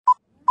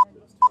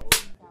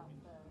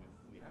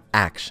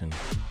Action.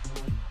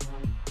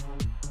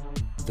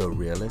 The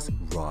Realest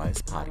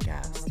Rawest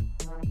Podcast.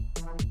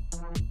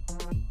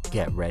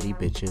 Get ready,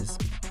 bitches.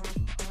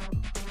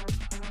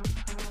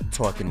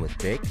 Talking with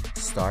Vic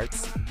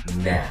starts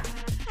now.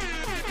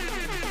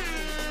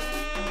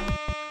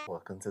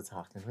 Welcome to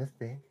Talking with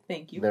Vic.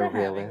 Thank you for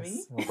having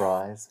me. The Realest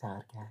Rawest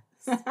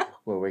Podcast,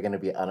 where we're going to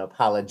be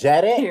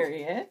unapologetic.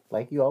 Period.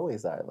 Like you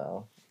always are,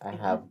 though. I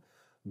have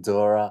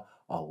Dora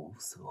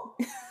Owusu.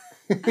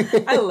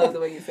 I love the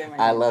way you say my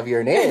name. I love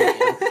your name.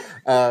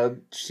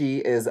 She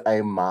is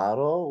a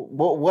model.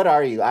 What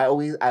are you?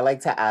 I like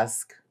to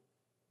ask,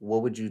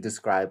 what would you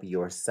describe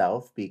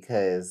yourself?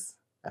 Because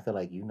I feel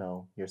like you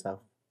know yourself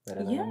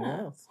better than anyone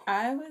else.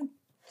 I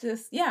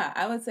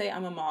would say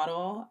I'm a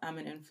model. I'm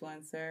an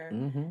influencer.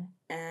 Mm-hmm.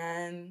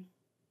 And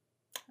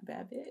a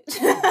bad bitch.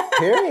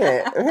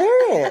 Period.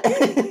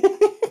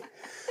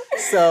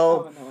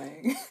 So, I'm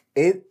annoying.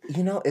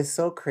 it's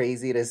so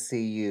crazy to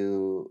see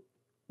you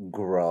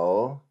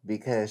grow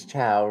because,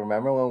 child,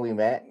 remember when we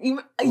met? We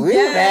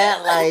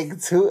met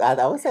like 2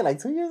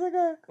 years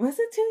ago. Was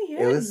it 2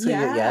 years? It was 2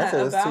 years. Yes,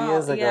 it was 2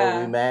 years ago.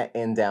 Yeah. We met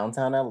in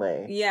downtown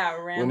LA. Yeah,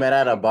 randomly. We met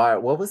at a bar.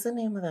 What was the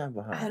name of that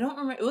bar? I don't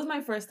remember. It was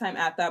my first time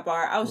at that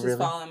bar. I was just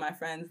following my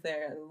friends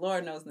there.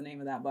 Lord knows the name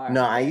of that bar.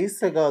 No, I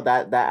used to go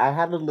that I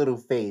had a little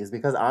phase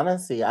because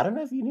honestly, I don't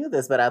know if you knew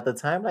this, but at the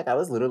time, like I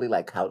was literally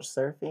like couch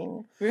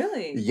surfing.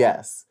 Really?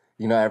 Yes.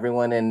 You know,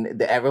 everyone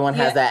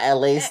has that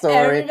LA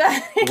story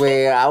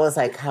where I was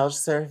like couch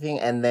surfing,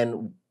 and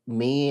then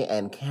me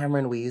and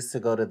Cameron, we used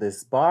to go to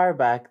this bar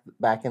back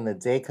in the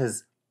day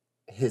because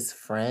his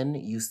friend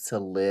used to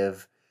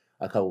live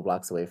a couple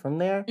blocks away from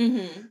there.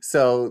 Mm-hmm.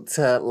 So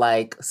to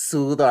like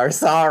soothe our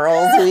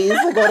sorrows, we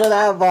used to go to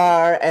that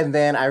bar. And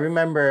then I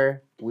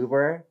remember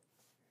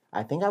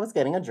I think I was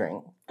getting a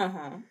drink.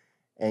 Uh-huh.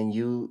 And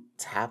you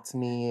tapped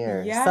me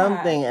or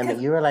something,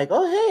 and you were like,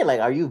 "Oh, hey,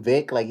 like, are you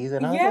Vic?" Like you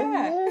said, Because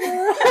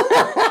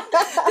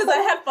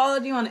I had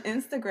followed you on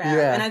Instagram,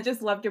 and I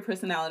just loved your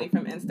personality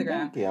from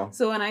Instagram. Thank you.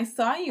 So when I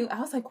saw you,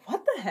 I was like,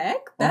 "What the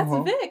heck? That's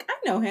Vic. I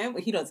know him.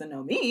 Well, he doesn't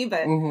know me,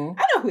 but I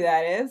know who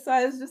that is." So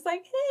I was just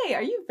like, "Hey,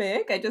 are you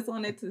Vic?" I just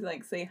wanted to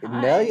like say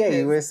hi. No,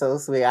 you were so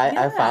sweet.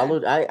 I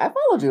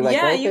followed you.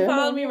 Like, right you there.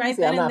 followed me right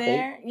then and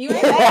there. Fake. You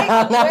ain't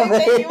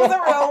fake. You was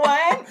a real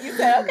one. You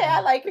said, "Okay,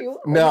 I like you."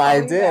 No, I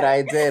did,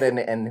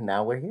 and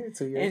now we're here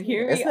 2 years. And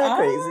here Isn't that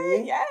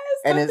crazy? Yes,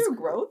 and it's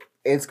growth.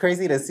 It's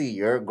crazy to see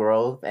your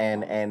growth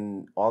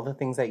and all the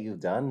things that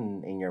you've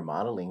done in your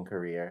modeling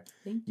career.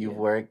 Thank you. You've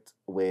worked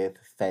with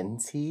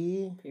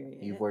Fenty.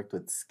 Period. You've worked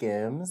with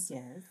Skims.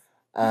 Yes.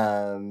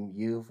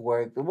 You've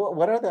worked.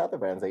 What are the other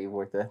brands that you've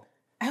worked with?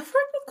 I've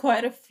worked with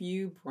quite a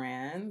few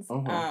brands.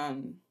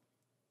 Mm-hmm.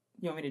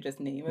 You want me to just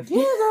name a few?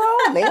 Yeah,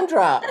 girl. Name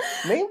drop.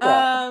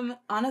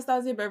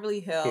 Anastasia Beverly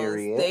Hills.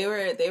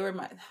 Period. They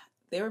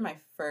were my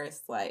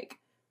first like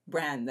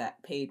brand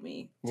that paid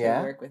me to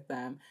work with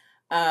them.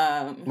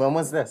 When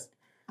was this?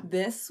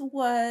 This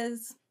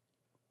was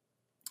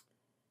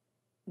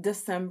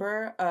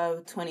December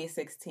of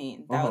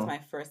 2016. That was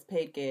my first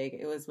paid gig.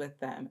 It was with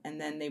them. And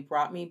then they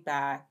brought me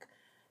back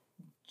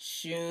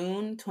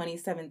June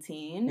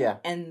 2017. Yeah.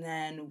 And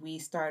then we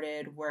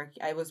started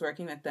I was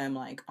working with them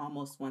like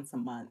almost once a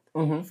month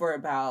for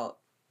about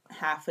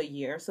half a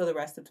year. So the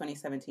rest of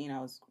 2017, I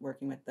was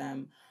working with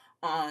them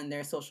on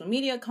their social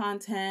media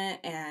content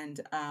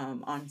and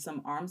on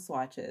some arm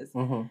swatches.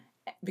 Mm-hmm.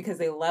 Because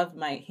they loved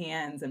my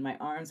hands and my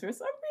arms for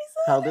some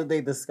reason. How did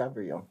they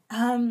discover you?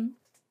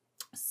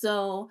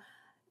 So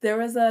there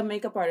was a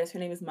makeup artist. Her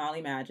name is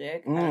Molly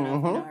Magic. I don't know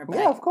if you know her, but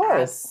yeah, of course.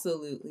 I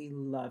absolutely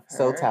love her.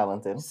 So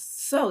talented.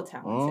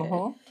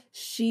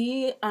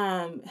 She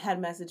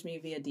had messaged me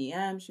via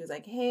DM. She was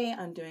like, "Hey,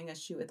 I'm doing a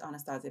shoot with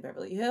Anastasia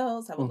Beverly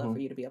Hills. I would love for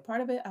you to be a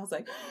part of it." I was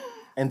like,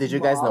 and did you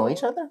guys know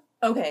each other?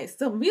 Okay,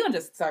 so we don't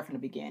just start from the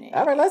beginning.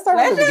 All right, let's start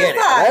from the beginning.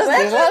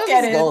 Let's just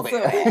get into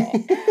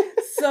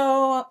it.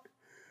 So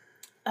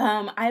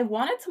I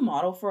wanted to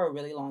model for a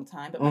really long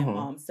time, but my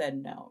mom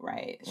said no,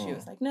 right? She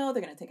was like, "No,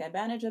 they're going to take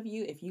advantage of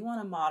you. If you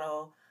want to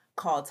model,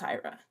 call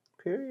Tyra."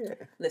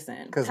 Period.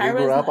 Listen. Because we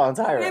grew up on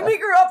Tyra. We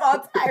grew up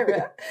on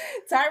Tyra.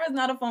 Tyra's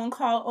not a phone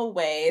call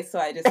away, so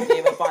I just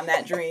gave up on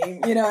that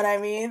dream. You know what I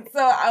mean? So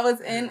I was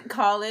in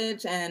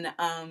college, and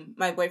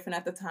my boyfriend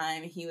at the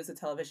time, he was a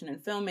television and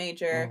film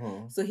major,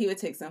 so he would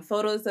take some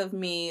photos of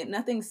me.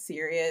 Nothing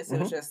serious. It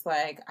was just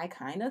like, I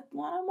kind of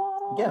want to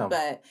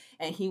model,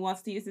 and he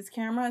wants to use his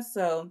camera,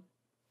 so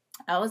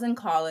I was in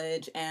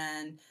college,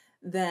 and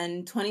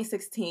then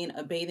 2016,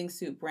 a bathing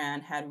suit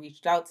brand had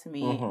reached out to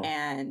me,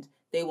 and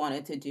they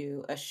wanted to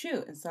do a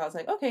shoot. And so I was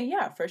like, okay,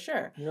 yeah, for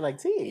sure. You're like,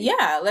 T.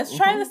 Yeah, let's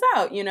try this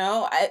out, you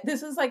know?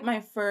 This was like one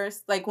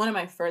of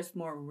my first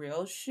more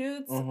real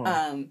shoots.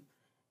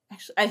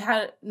 Actually,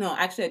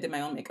 I did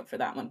my own makeup for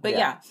that one. But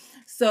yeah.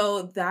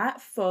 So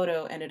that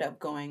photo ended up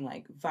going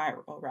like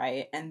viral,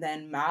 right? And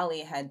then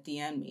Molly had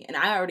DM'd me. And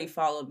I already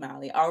followed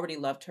Molly. I already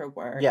loved her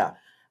work. Yeah.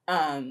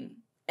 And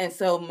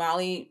so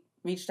Molly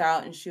reached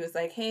out and she was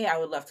like, hey, I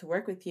would love to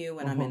work with you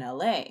when I'm in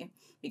LA,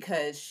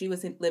 because she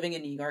was living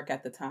in New York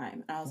at the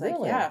time. And I was like,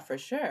 yeah, for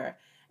sure.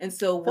 And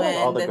so I feel like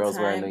all the girls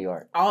time, were in New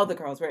York. All the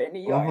girls were in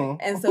New York.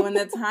 And so when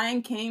the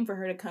time came for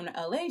her to come to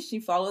LA, she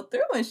followed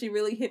through and she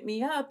really hit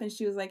me up and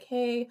she was like,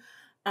 hey,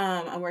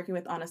 I'm working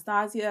with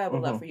Anastasia. I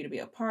would love for you to be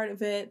a part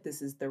of it.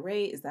 This is the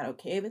rate. Is that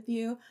okay with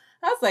you?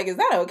 I was like, is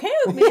that okay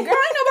with me? Girl, ain't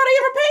nobody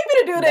ever paid me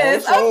to do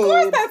this. Of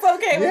course that's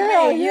okay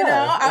with me. You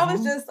know,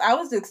 I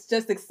was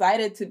just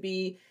excited to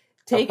be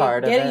being a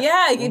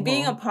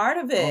part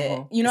of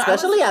it. You know,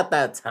 especially at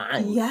that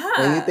time. Yeah.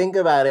 When you think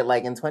about it,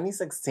 like in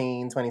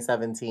 2016,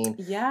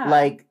 2017,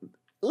 like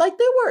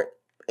they were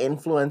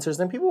influencers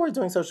and people were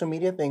doing social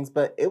media things,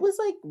 but it was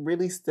like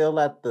really still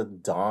at the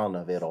dawn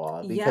of it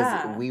all,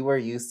 because we were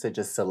used to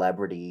just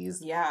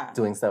celebrities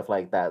doing stuff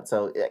like that.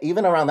 So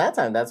even around that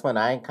time, that's when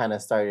I kind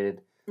of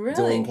started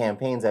doing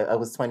campaigns. It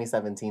was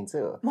 2017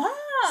 too. Wow.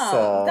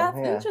 So, that's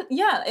interesting.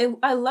 Yeah,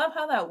 I love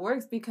how that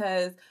works,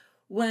 because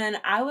when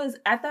I was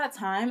at that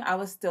time, I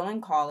was still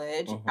in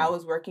college. I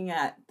was working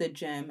at the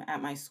gym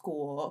at my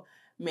school,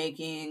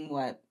 making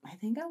what I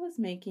think I was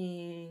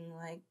making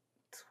like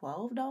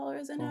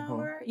 $12 an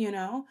hour, you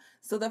know?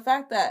 So the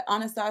fact that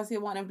Anastasia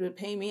wanted to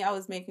pay me, I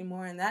was making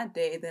more in that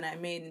day than I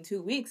made in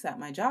 2 weeks at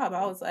my job.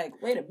 I was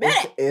like, wait a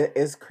minute.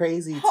 It's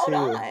crazy Hold too.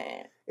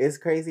 On. It's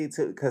crazy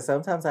too, because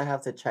sometimes I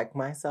have to check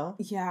myself.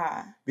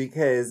 Yeah.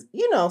 Because,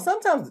 you know,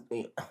 sometimes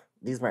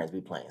these brands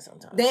be playing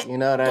sometimes. You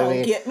know what I mean?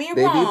 Don't get me wrong.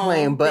 They be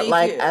playing. But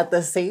at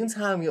the same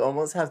time, you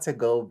almost have to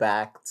go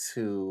back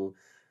to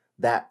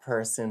that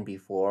person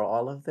before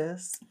all of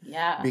this.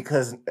 Yeah.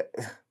 Because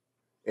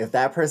if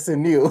that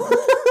person knew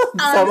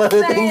some of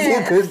the things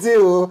you could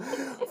do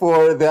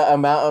for the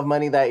amount of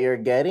money that you're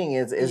getting,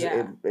 it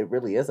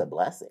really is a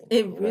blessing.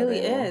 It really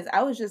is.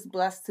 I was just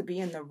blessed to be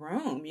in the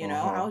room, you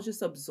know? I was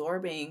just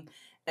absorbing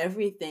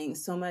everything,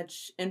 so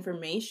much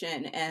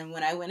information. And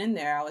when I went in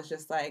there, I was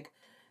just like,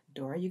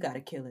 Dora, you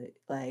gotta kill it.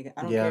 Like,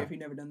 I don't care if you've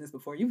never done this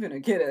before. You're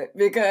gonna kill it,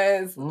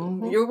 because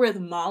you're with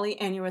Molly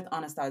and you're with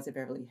Anastasia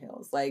Beverly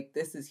Hills. Like,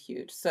 this is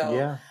huge.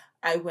 So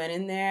I went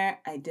in there,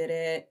 I did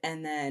it,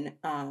 and then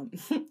I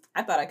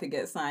thought I could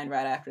get signed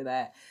right after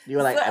that. You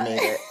were like, I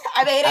made it.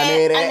 I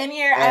made it. I'm in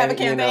here. I have a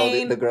campaign.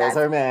 You know, the girls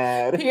are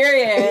mad.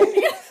 Period.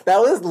 That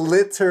was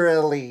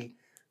literally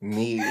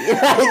me.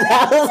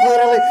 That was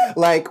literally,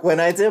 like, when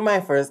I did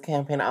my first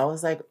campaign, I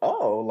was like,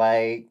 oh,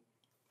 like,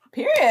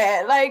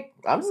 period. Like,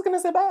 I'm just gonna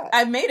sit back.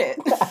 I made it.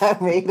 I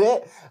made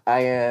it.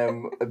 I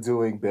am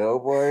doing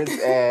billboards,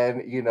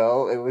 and you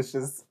know, it was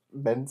just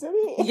meant to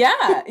be.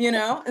 Yeah, you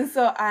know, and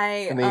so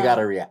and then you got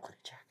a reality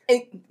check.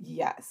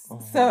 Yes.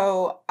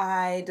 So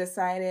I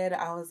decided,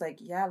 I was like,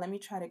 yeah, let me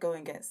try to go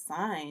and get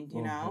signed.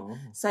 You know,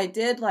 so I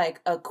did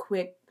like a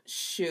quick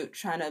shoot,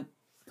 trying to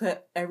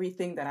put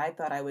everything that I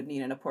thought I would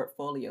need in a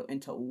portfolio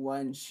into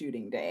one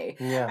shooting day.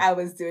 Yeah. I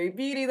was doing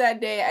beauty that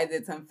day. I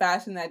did some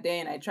fashion that day,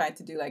 and I tried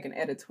to do like an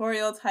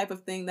editorial type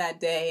of thing that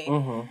day.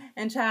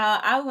 And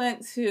child, I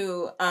went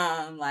to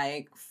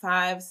like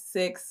 5,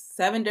 6,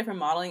 7 different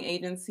modeling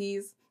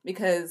agencies,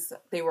 because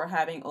they were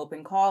having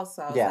open calls.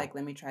 So I was like,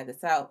 let me try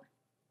this out.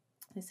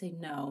 They say,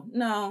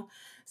 no,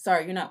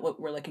 sorry, you're not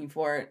what we're looking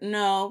for.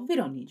 No, we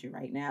don't need you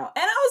right now.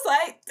 And I was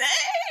like, dang,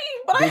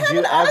 but I have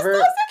an Anastasia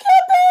campaign.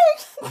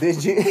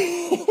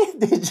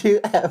 Did you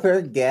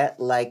ever get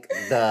like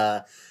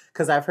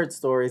because I've heard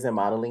stories in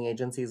modeling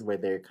agencies where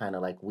they're kind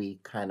of like, we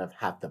kind of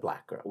have the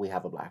black girl. We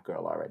have a black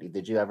girl already.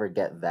 Did you ever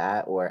get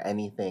that or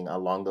anything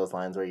along those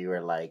lines where you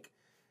were like,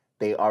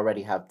 they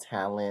already have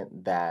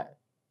talent that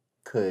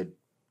could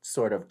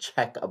sort of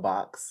check a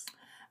box?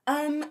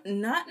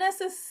 Not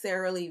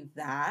necessarily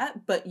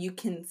that, but you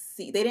can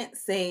see, they didn't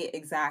say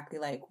exactly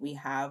like, we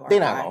have our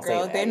black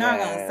girl. They're not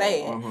gonna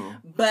say it.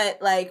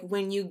 But like,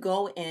 when you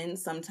go in,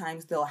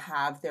 sometimes they'll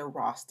have their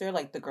roster,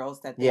 like the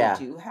girls that they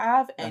do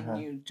have, and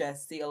you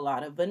just see a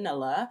lot of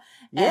vanilla.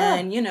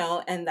 And you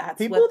know, and that's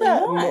people what they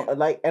want.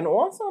 Like, and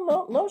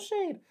also no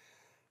shade,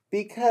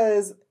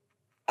 because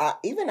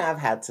even I've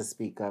had to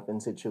speak up in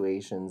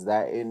situations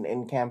that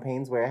in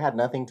campaigns where it had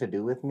nothing to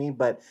do with me,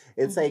 but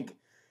it's like,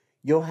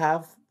 you'll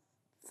have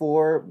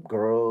 4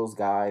 girls,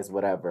 guys,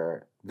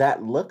 whatever,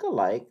 that look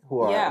alike who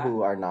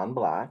are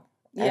non-black,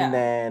 and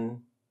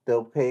then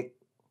they'll pick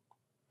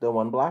the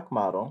one black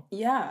model,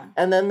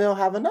 and then they'll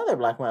have another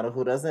black model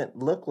who doesn't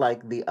look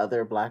like the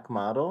other black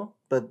model,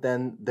 but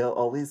then it'll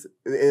always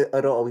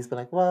be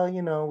like, well,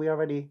 you know, we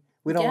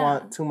don't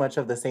want too much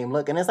of the same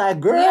look, and it's like,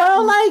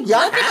 girl, like,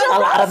 y'all have a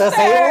lot of the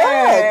same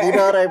look, you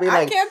know what I mean?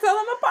 Like, I can't tell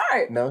them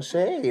apart. No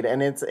shade,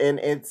 and it's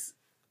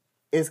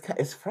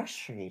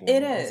frustrating.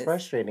 It is. It's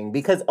frustrating,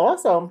 because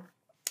also,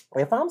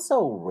 if I'm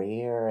so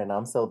rare and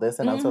I'm so this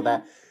and I'm so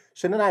that,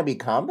 shouldn't I be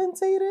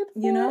compensated for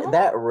you know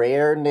that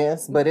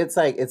rareness? But it's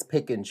like, it's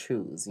pick and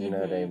choose. You know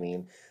what I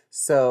mean?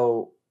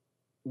 So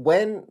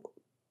when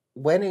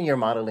in your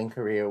modeling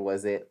career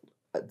did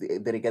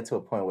it get to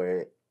a point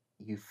where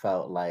you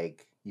felt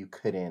like you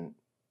couldn't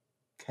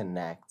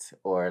connect,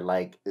 or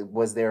like,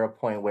 was there a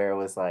point where it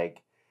was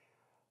like,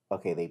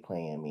 okay, they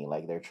playing me,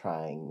 like they're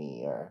trying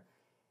me, or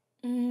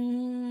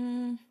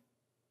Mm,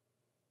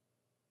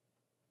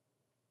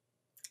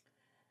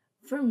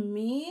 for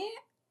me,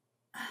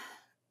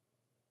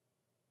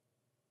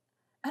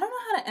 I don't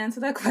know how to answer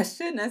that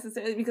question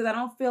necessarily because I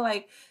don't feel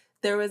like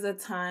there was a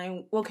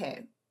time.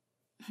 Okay.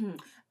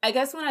 I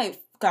guess when I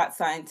got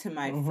signed to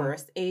my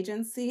first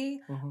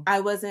agency,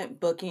 I wasn't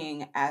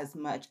booking as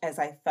much as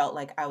I felt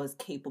like I was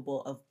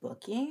capable of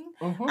booking.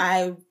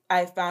 I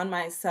found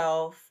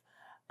myself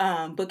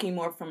booking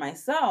more for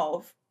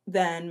myself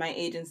than my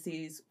agent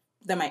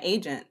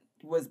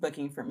was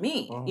booking for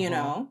me, you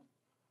know?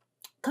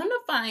 Come to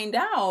find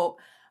out,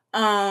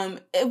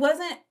 it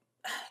wasn't,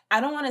 I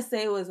don't want to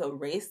say it was a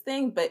race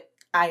thing, but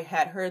I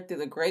had heard through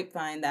the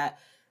grapevine that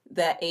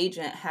that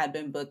agent had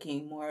been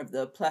booking more of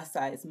the plus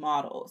size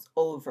models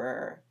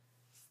over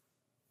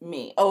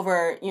me,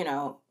 over, you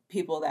know,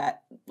 people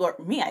that, or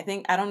me, I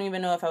think, I don't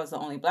even know if I was the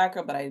only Black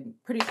girl, but I'm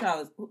pretty sure I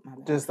was,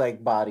 just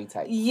like body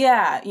type.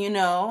 Yeah, you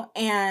know,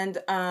 and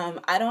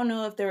I don't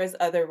know if there was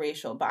other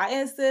racial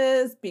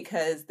biases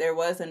because there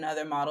was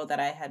another model that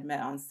I had met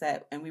on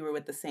set and we were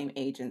with the same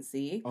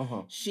agency.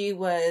 She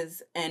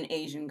was an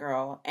Asian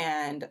girl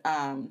and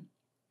I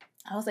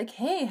was like,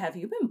 hey, have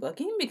you been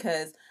booking?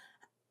 Because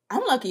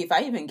I'm lucky if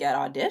I even get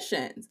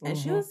auditions. And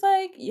she was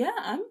like, yeah,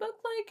 I'm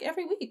booked like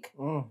every week.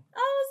 I was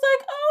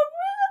like, oh,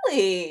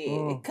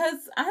 really?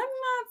 Because I'm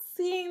not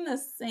seeing the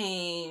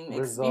same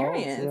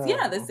experience.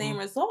 Yeah, the same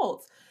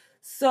results.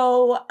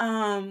 So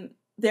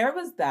there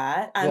was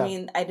that. I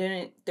mean,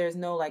 there's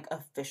no like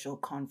official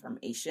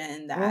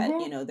confirmation that,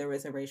 you know, there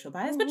was a racial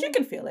bias, but you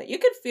can feel it. You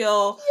could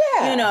feel,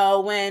 you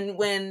know,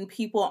 when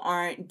people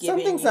aren't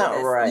giving something's you not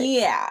this. right.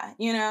 Yeah,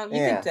 you know, you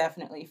can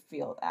definitely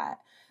feel that.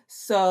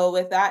 So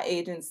with that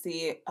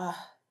agency,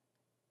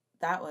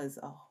 that was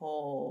a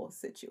whole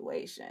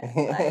situation.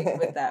 Like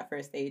with that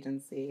first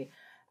agency,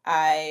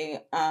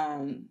 I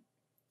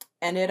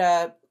ended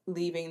up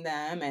leaving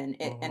them and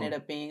it ended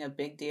up being a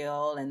big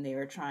deal and they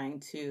were trying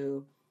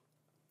to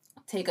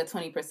take a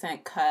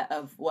 20% cut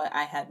of what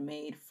I had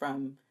made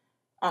from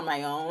on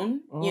my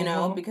own, you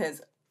know,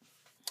 because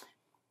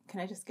can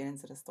I just get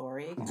into the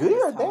story? Do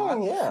your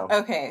thing, yeah.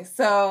 Okay,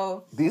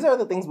 so these are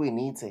the things we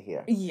need to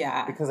hear.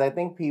 Yeah. Because I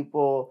think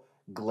people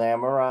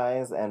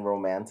glamorize and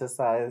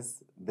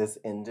romanticize this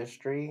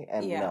industry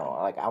and no,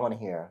 like I want to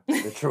hear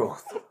the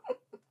truth.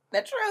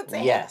 The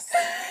truth. Yes.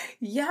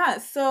 Yeah,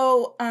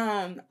 so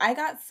I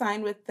got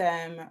signed with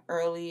them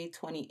early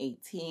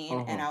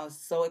 2018 and I was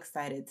so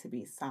excited to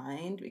be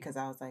signed because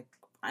I was like,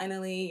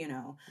 finally, you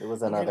know. It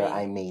was another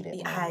I made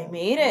it. I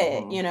made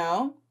it, you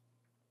know.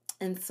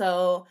 And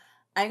so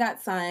I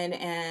got signed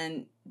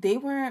and they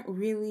weren't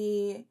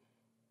really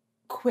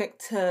quick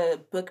to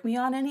book me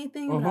on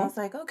anything. But I was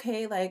like,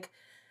 okay, like,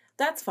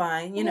 that's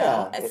fine. You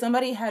know,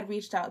 somebody had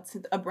reached out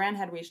to, a brand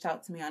had reached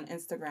out to me on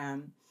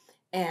Instagram.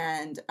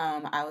 And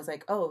I was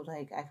like, oh,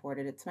 like, I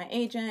forwarded it to my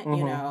agent,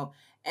 you know,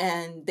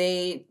 and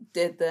they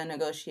did the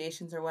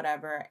negotiations or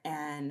whatever.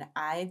 And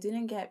I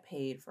didn't get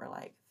paid for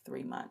like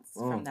 3 months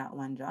from that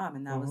one job.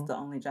 And that was the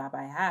only job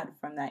I had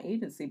from that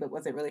agency. But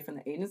was it really from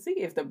the agency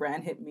if the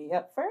brand hit me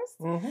up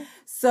first?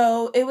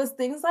 So it was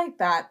things like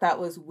that that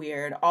was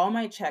weird. All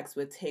my checks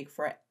would take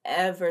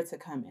forever to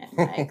come in,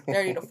 like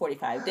 30 to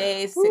 45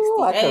 days,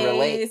 60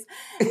 days.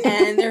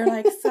 And they're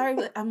like, sorry.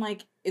 I'm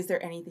like, is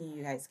there anything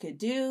you guys could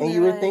do? And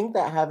you would think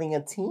that having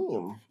a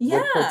team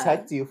would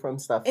protect you from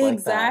stuff like that.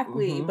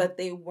 Exactly. But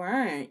they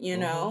weren't, you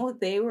know,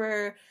 they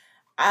were...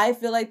 I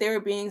feel like they were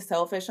being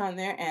selfish on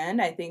their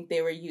end. I think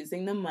they were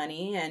using the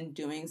money and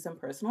doing some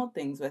personal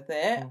things with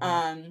it.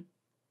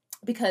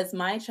 Because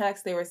my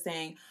checks, they were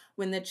saying,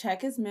 when the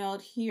check is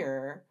mailed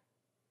here,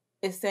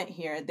 is sent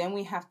here, then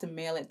we have to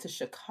mail it to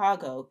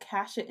Chicago,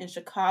 cash it in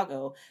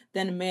Chicago,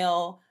 then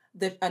mail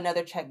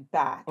another check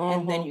back,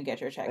 and then you get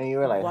your check. And you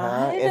were like,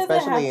 why does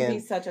it have to be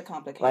such a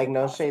complicated like,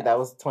 no process? shade, that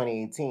was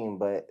 2018,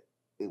 but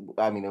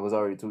I mean, it was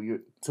already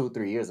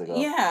 3 years ago.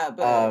 Yeah,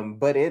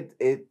 but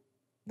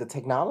the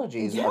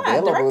technology is direct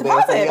available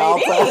deposit,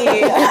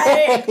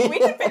 baby. We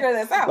can figure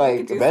this out.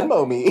 Like,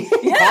 Venmo me.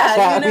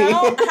 Yeah, you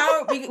know,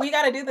 how we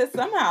got to do this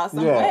somehow,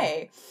 some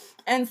way.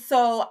 And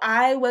so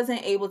I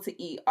wasn't able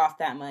to eat off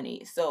that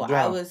money. So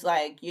I was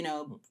like, you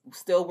know,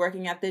 still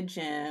working at the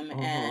gym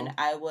and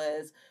I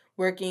was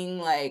working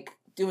like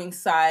doing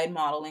side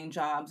modeling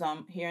jobs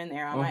on here and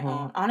there on my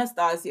own.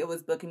 Anastasia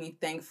was booking me,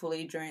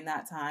 thankfully, during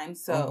that time.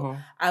 So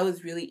I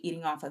was really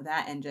eating off of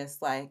that and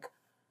just like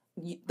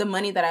the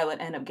money that I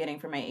would end up getting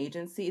from my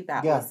agency,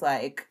 that was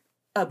like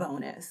a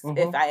bonus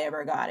if I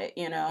ever got it,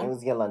 you know? It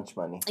was your lunch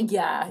money.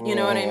 Yeah, you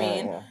know what I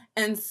mean? Yeah.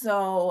 And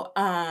so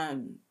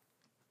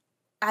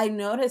I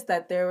noticed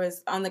that there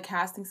was, on the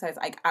casting sites,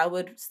 like I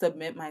would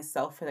submit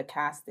myself for the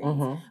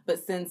castings,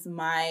 but since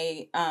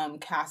my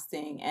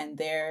casting and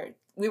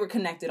we were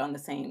connected on the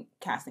same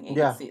casting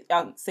agency,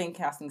 same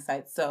casting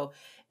sites. So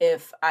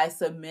if I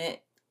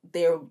submit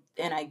there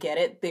and I get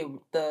it,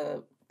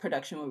 the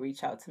production will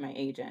reach out to my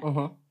agent.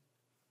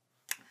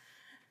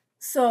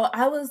 So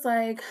I was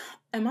like,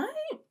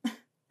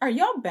 are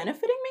y'all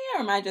benefiting me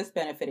or am I just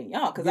benefiting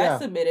y'all? Because I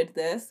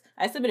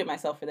submitted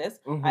myself for this.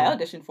 I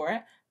auditioned for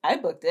it. I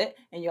booked it,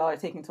 and y'all are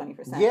taking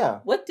 20%. Yeah.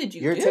 What did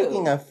you do? You're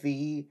taking a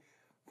fee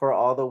for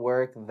all the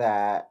work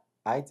that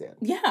I did.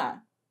 Yeah.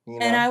 You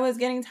know? And I was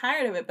getting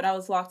tired of it, but I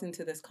was locked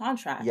into this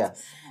contract.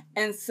 Yes.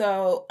 And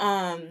so,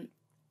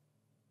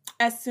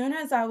 as soon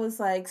as I was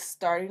like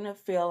starting to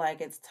feel like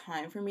it's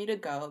time for me to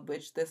go,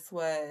 which this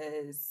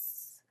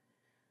was,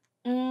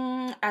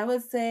 I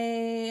would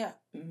say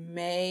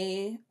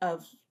May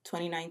of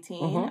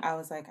 2019, I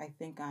was like, I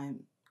think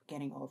I'm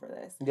getting over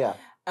this. Yeah.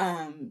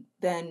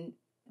 Then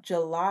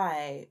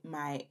July,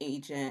 my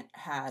agent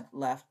had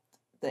left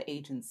the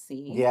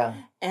agency. Yeah.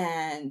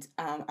 And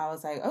I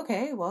was like,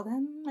 okay, well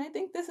then I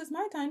think this is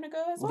my time to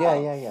go as well.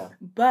 Yeah.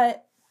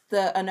 But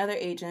another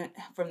agent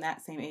from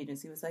that same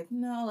agency was like,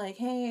 no, like,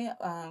 hey,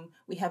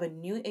 we have a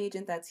new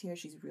agent that's here.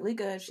 She's really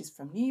good. She's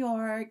from New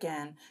York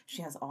and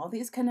she has all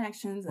these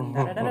connections and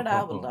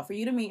da-da-da-da-da. Would love for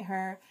you to meet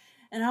her.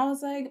 And I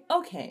was like,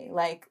 okay,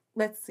 like,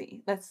 let's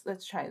see.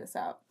 Let's try this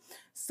out.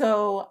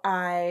 So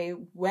I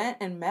went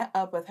and met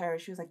up with her.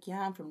 She was like,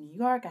 yeah, I'm from New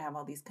York. I have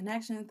all these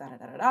connections,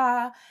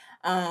 da-da-da-da-da.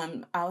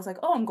 I was like,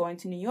 oh, I'm going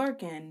to New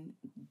York in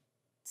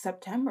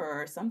September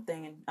or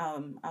something,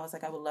 and I was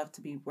like, I would love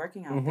to be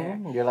working out there.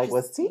 You're like,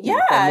 what's T?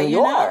 Yeah, from New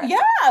York.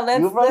 Let's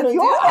You're from New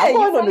York. I'm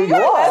going to New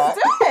York. Let's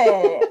do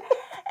it.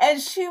 And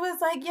she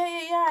was like,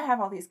 yeah, I have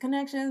all these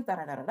connections,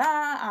 da-da-da-da-da.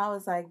 I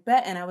was like,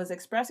 bet. And I was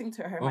expressing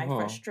to her my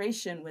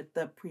frustration with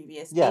the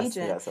previous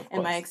agent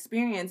and my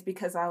experience,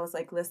 because I was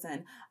like,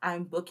 listen,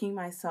 I'm booking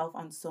myself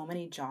on so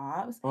many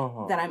jobs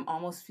that I'm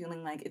almost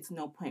feeling like it's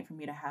no point for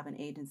me to have an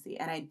agency.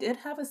 And I did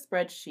have a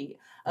spreadsheet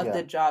of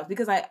the jobs,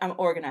 because I'm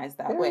organized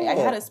that way. I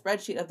had a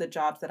spreadsheet of the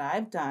jobs that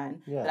I've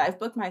done, that I've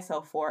booked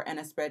myself for, and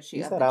a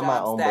spreadsheet of the jobs my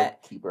own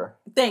that... bookkeeper.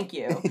 Thank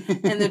you.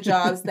 And the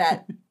jobs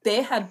that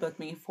they had booked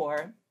me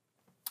for.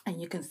 And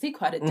you can see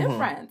quite a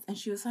difference. And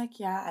she was like,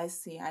 yeah, I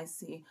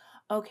see.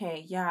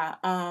 Okay, yeah.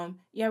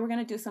 Yeah, we're going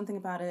to do something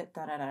about it.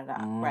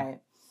 Da-da-da-da. Right.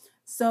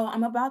 So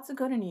I'm about to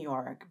go to New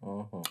York.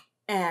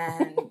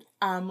 And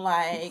I'm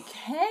like,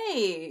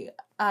 hey,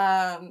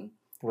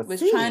 was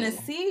trying to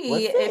see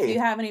if you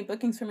have any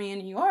bookings for me in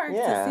New York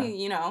to see,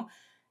 you know.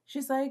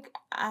 She's like,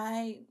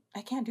 I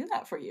can't do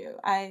that for you.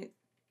 I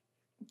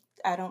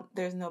don't,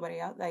 there's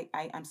nobody else. Like,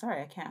 I'm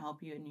sorry, I can't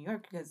help you in New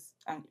York because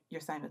you're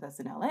signed with us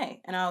in LA.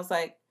 And I was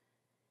like,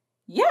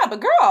 yeah, but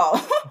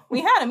girl,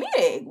 we had a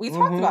meeting. We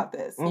talked about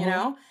this, you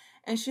know?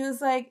 And she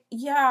was like,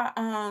 yeah,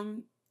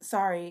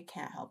 sorry,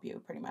 can't help you,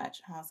 pretty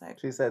much. And I was like...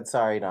 She said,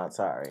 sorry, not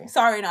sorry.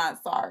 Sorry,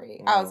 not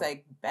sorry. I was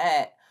like,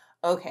 bet.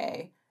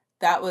 Okay.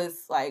 That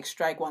was like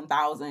strike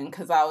 1,000,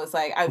 because I was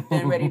like, I've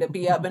been ready to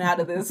be up and out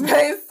of this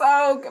place.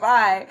 So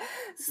goodbye.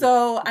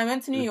 So I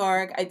went to New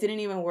York. I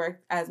didn't even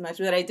work as much,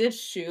 but I did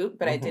shoot,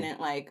 but I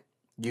didn't like...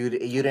 You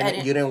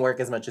didn't work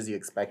as much as you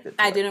expected.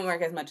 I didn't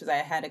work as much as I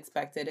had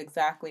expected,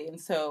 exactly.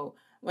 And so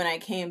when I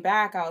came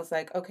back, I was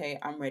like, okay,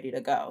 I'm ready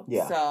to go.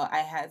 Yeah. So I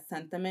had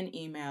sent them an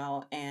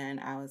email, and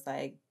I was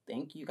like,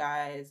 thank you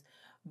guys,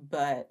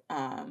 but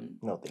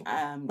no, thank you.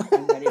 I'm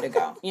ready to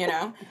go, you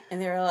know.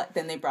 And they were like,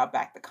 then they brought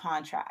back the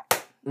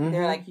contract.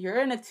 They're like,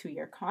 you're in a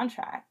 2-year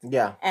contract.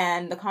 Yeah.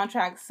 And the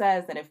contract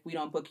says that if we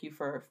don't book you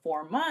for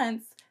 4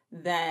 months,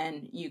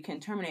 then you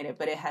can terminate it.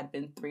 But it had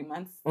been 3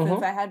 months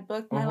since I had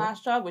booked my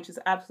last job, which is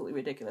absolutely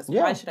ridiculous.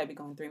 Yeah. Why should I be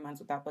going 3 months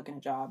without booking a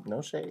job?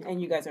 No shade.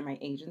 And you guys are my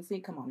agency?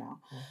 Come on now.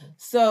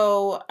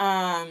 So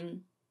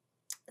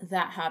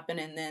that happened.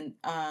 And then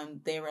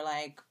they were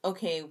like,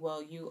 okay,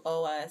 well, you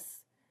owe us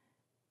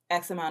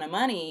X amount of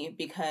money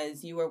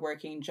because you were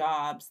working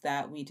jobs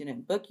that we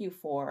didn't book you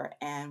for,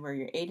 and we're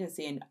your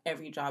agency, and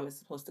every job is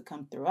supposed to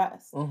come through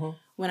us.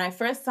 When I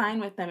first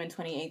signed with them in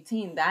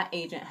 2018, that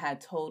agent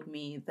had told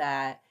me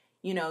that,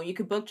 you know, you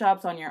could book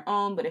jobs on your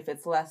own, but if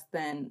it's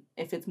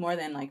more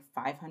than like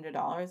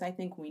 $500, I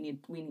think we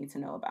need to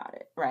know about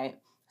it, right?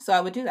 So I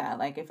would do that.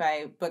 Like if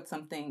I booked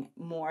something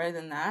more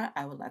than that,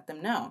 I would let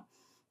them know.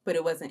 But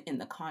it wasn't in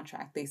the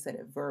contract. They said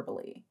it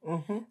verbally.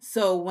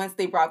 So once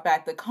they brought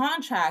back the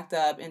contract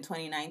up in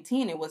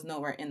 2019, it was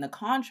nowhere in the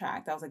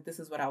contract. I was like, this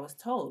is what I was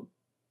told,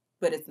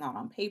 but it's not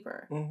on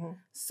paper.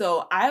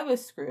 So I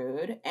was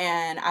screwed,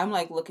 and I'm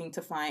like looking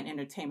to find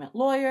entertainment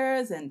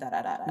lawyers and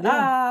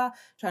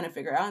trying to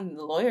figure out. And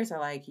the lawyers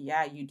are like,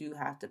 yeah, you do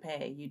have to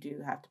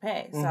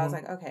pay. So I was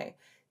like, okay,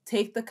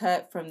 take the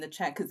cut from the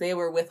check, because they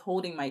were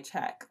withholding my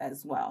check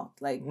as well,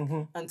 like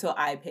until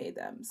I paid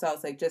them. So I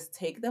was like, just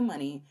take the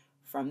money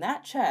from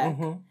that check,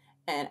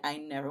 and I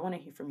never want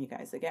to hear from you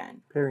guys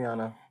again.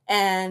 Periana.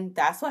 And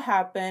that's what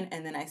happened.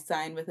 And then I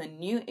signed with a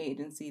new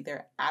agency.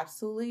 They're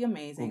absolutely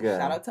amazing. Good.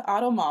 Shout out to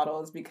Auto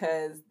Models,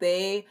 because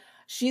they're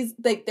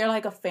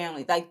like a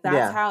family. Like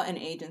that's how an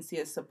agency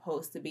is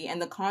supposed to be.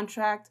 And the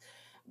contract,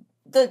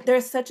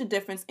 there's such a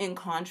difference in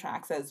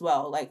contracts as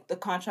well. Like the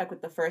contract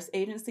with the first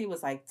agency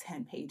was like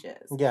 10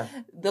 pages. Yeah.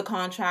 The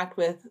contract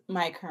with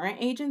my current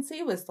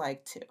agency was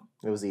like 2.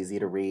 It was easy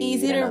to read.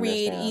 Easy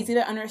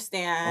to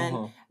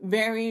understand.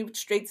 Very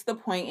straight to the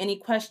point. Any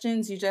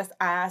questions you just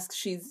ask,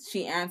 she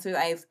answers.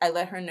 I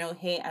let her know,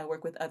 hey, I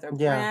work with other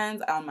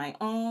brands on my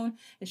own,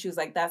 and she was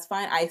like, that's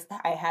fine.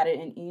 I had it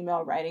in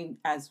email writing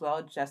as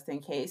well, just in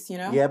case, you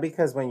know. Yeah,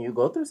 because when you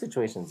go through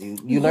situations,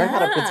 you learn how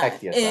to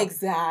protect yourself.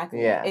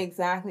 Exactly. Yeah.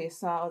 Exactly.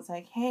 So I was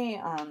like,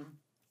 hey,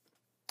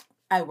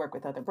 I work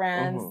with other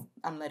brands.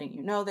 I'm letting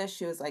you know this.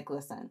 She was like,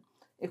 listen,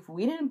 if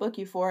we didn't book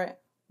you for it,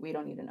 we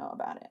don't need to know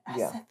about it. I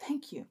said,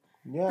 thank you.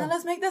 Yeah. Now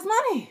let's make this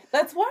money.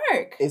 Let's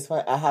work. It's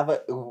fine.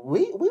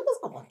 We was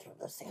going through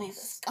the same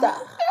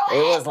stuff.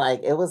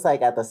 It was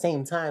like at the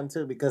same time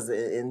too, because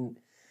in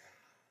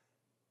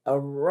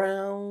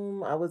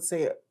around, I would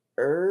say,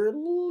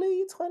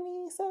 early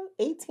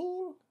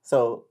 2018.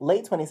 So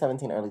late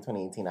 2017, early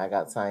 2018, I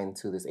got signed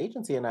to this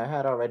agency, and I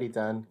had already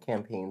done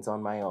campaigns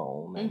on my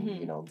own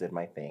and, did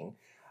my thing.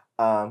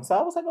 So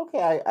I was like,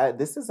 okay, I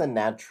this is a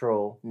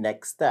natural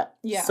next step.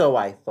 Yeah. So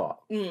I thought.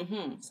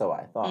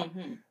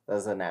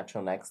 There's a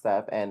natural next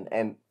step.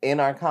 And in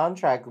our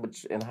contract,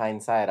 which in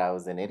hindsight, I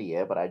was an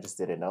idiot, but I just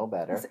didn't know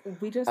better.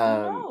 We just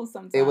don't know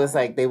sometimes. It was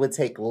like they would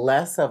take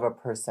less of a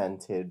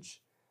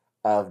percentage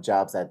of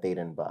jobs that they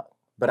didn't book.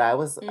 But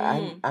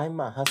I'm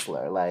a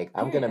hustler. Like,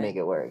 I'm going to make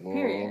it work. You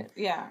know what I mean?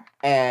 Yeah.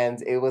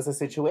 And it was a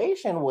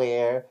situation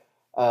where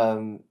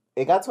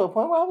it got to a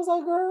point where I was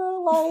like,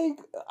 girl, like,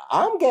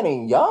 I'm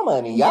getting y'all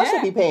money. Y'all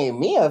should be paying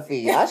me a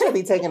fee. I should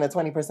be taking a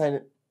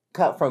 20%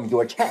 cut from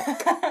your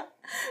check. How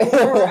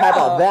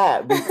about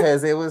that?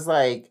 Because it was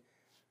like,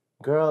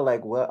 girl,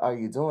 like, what are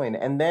you doing?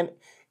 And then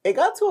it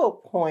got to a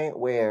point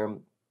where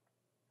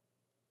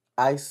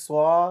I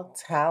saw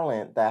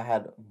talent that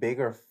had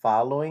bigger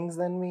followings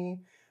than me,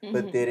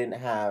 but didn't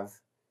have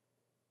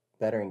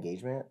better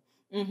engagement.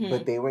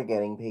 But they were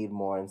getting paid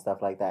more and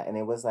stuff like that. And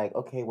it was like,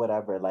 okay,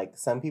 whatever. Like,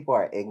 some people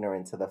are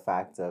ignorant to the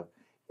fact of,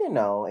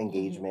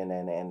 engagement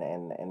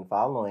and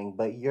following,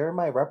 but you're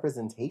my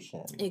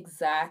representation.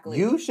 Exactly.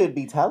 You should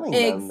be telling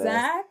them this.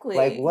 Exactly.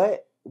 Like,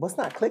 what's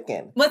not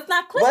clicking? What's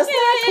not clicking?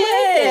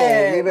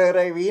 You know what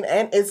I mean?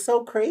 And it's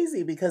so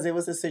crazy because it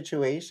was a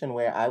situation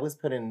where I was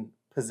put in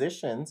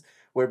positions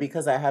where,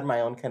 because I had my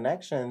own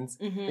connections,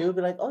 they would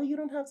be like, oh, you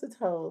don't have to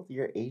tell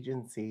your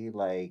agency,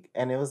 like,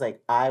 and it was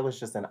like, I was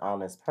just an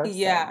honest person.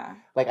 Yeah.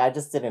 Like, I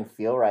just didn't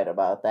feel right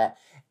about that.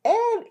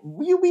 And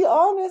you be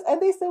honest,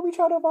 and they still be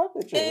trying to fuck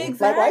with you.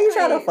 Exactly. Like, why are you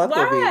trying to fuck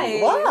with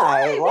me?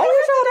 Why are you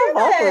trying to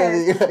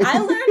fuck with me? I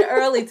learned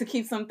early to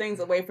keep some things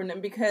away from them,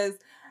 because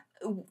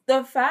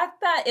the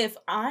fact that if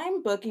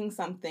I'm booking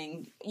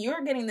something,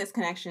 you're getting this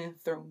connection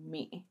through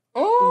me.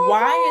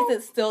 Why is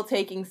it still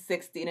taking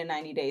 60 to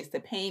 90 days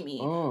to pay me?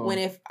 When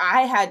if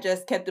I had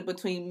just kept it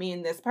between me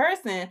and this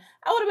person,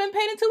 I would have been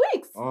paid in 2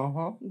 weeks.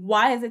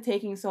 Why is it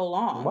taking so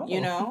long? Wow.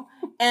 You know?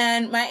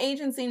 And my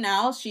agency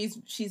now, she's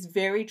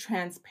very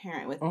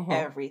transparent with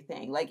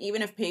everything. Like,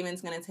 even if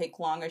payment's going to take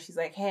longer, she's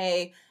like,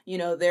 hey,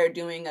 they're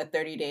doing a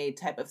 30-day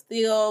type of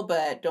deal,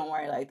 but don't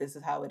worry, like, this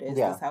is how it is.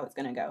 Yeah. This is how it's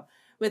going to go.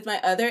 With my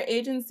other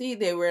agency,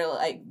 they were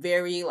like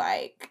very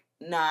like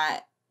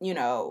not,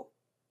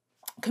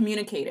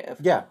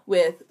 communicative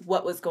with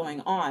what was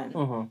going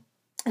on.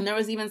 And there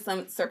was even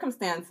some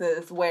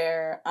circumstances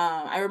where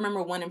I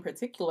remember one in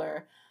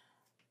particular.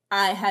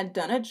 I had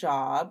done a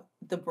job.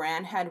 The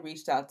brand had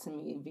reached out to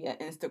me via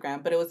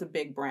Instagram, but it was a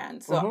big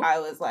brand. So I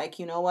was like,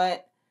 you know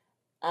what?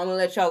 I'm going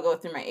to let y'all go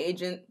through my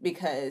agent,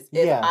 because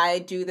if I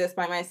do this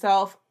by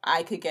myself,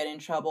 I could get in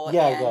trouble.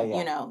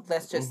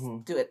 Let's just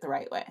do it the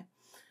right way.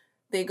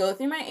 They go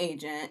through my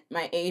agent.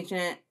 My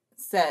agent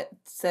said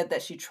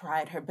that she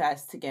tried her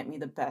best to get me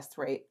the best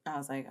rate. I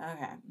was like,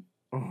 okay.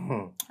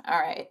 All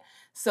right.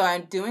 So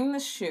I'm doing the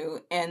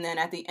shoot, and then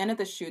at the end of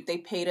the shoot, they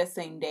paid us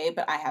same day,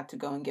 but I had to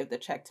go and give the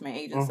check to my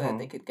agent so that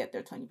they could get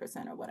their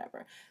 20% or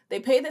whatever.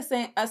 They paid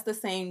us the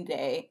same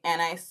day,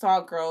 and I saw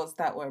girls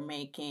that were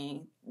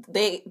making.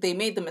 They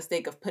made the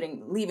mistake of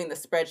leaving the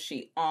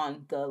spreadsheet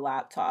on the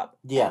laptop.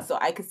 Yeah. So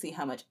I could see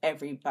how much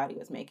everybody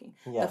was making.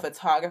 Yeah. The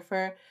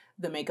photographer,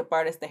 the makeup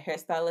artist, the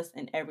hairstylist,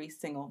 and every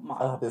single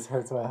model. Oh, this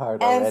hurts my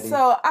heart already. And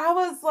so I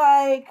was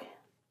like,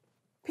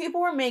 people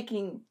were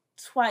making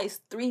 2x,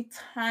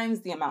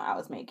 3x the amount I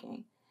was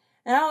making.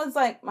 And I was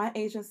like, my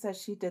agent said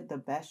she did the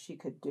best she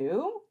could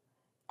do.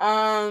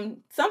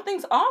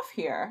 Something's off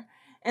here.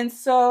 And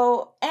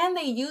so, and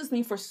they used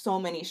me for so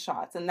many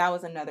shots. And that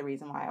was another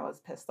reason why I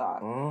was pissed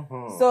off.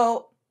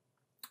 So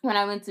when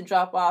I went to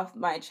drop off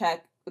my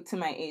check to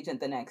my agent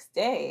the next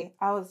day,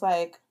 I was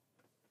like,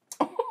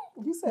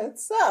 you said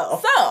so.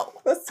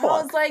 Let's talk.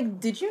 I was like,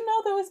 did you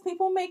know there was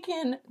people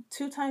making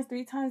 2x,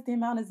 3x the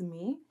amount as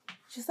me?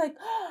 She's like,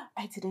 oh,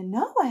 I didn't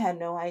know. I had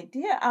no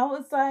idea. I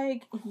was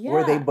like, yeah.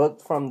 Were they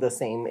booked from the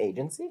same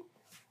agency?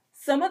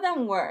 Some of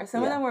them were.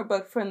 Some of them were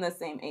booked from the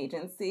same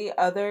agency.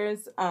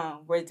 Others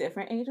were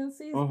different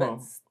agencies,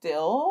 but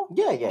still.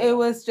 It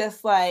was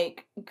just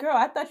like, girl,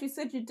 I thought you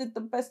said you did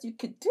the best you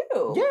could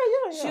do.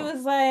 Yeah. She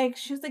was like,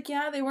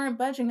 yeah, they weren't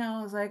budging.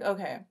 I was like,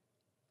 okay,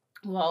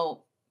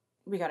 well,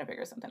 we got to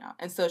figure something out.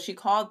 And so she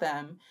called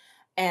them,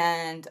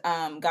 and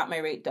got my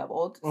rate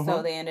doubled.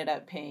 So they ended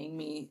up paying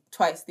me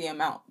twice the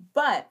amount.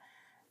 But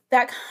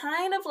that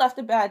kind of left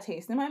a bad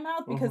taste in my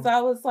mouth because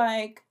I was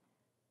like,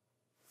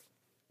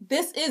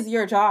 this is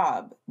your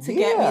job to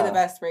get me the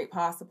best rate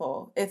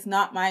possible. It's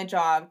not my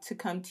job to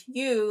come to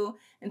you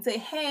and say,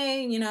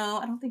 hey, you know,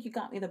 I don't think you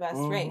got me the best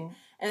rate.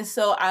 And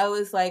so I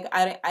was like,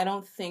 I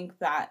don't think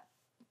that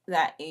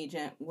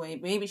agent,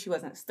 maybe she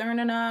wasn't stern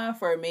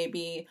enough, or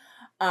maybe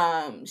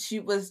she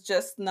was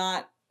just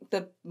not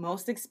the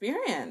most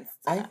experienced.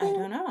 I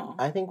don't know.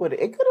 I think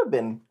it could have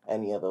been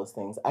any of those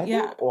things. I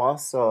think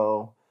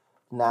also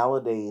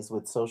nowadays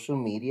with social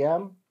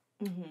media,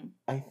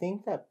 I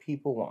think that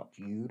people want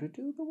you to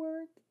do the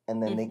work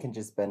and then they can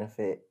just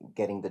benefit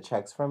getting the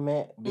checks from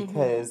it,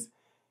 because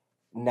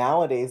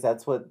nowadays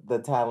that's what the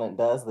talent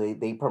does.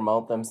 They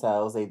promote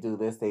themselves, they do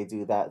this, they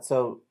do that.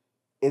 So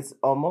it's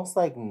almost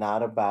like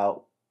not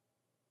about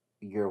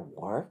your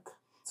work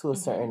to a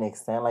certain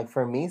extent. Like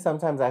for me,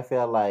 sometimes I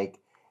feel like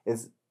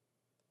it's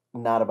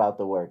not about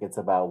the work. It's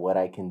about what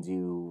I can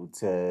do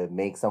to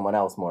make someone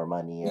else more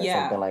money or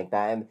something like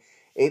that. And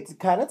it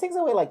kind of takes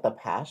away like the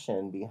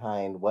passion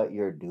behind what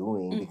you're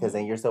doing, because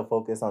then you're so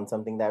focused on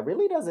something that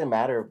really doesn't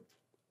matter,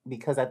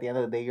 because at the end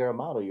of the day, you're a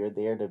model. You're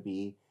there to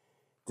be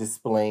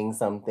displaying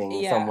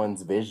something,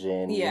 someone's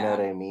vision. You know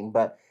what I mean?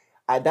 But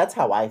that's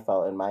how I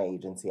felt in my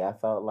agency. I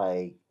felt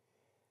like,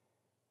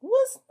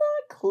 what's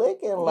not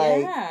clicking?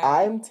 Like,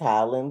 I'm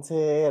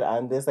talented.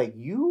 I'm this. Like,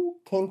 you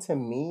came to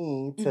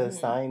me to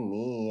sign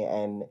me,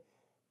 and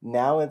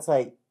now it's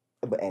like,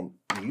 and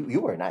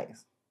you were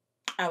nice.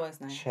 I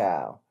was nice.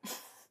 Ciao.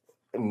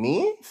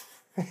 Me?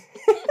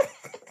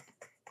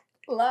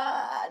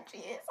 Lord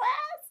Jesus.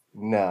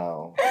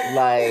 No.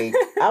 Like,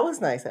 I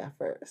was nice at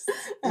first.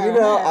 You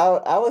know,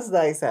 I was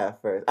nice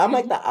at first. I'm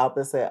like the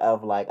opposite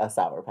of like a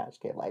Sour Patch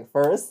Kid. Like,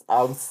 first,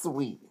 I'm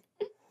sweet.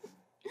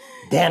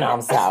 Then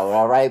I'm sour,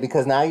 all right?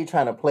 Because now you're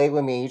trying to play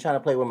with me. You're trying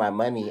to play with my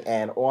money.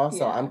 And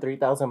also, I'm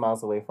 3,000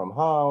 miles away from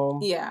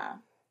home. Yeah.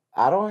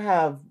 I don't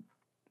have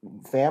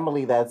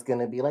family that's going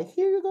to be like,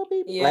 here you go,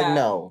 baby. Yeah. Like,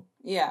 no.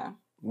 Yeah.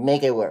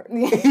 Make it work. You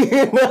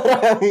know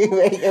what I mean?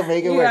 Make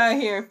it work. Out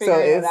here so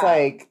it's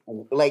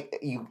like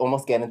you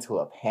almost get into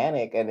a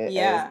panic, and it's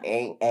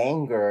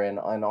anger and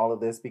all of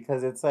this,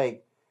 because it's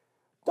like,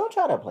 don't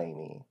try to play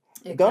me.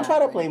 Exactly. Don't try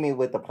to play me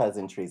with the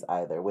pleasantries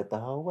either. With the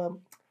whole,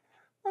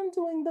 I'm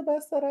doing the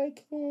best that I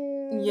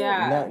can.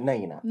 Yeah. No,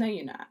 you're not. No,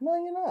 you're not. No,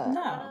 you're not.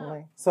 No.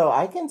 Like, so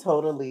I can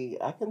totally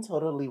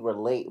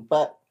relate,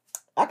 but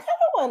I kind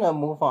of want to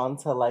move on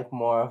to like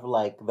more of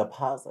like the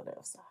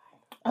positive side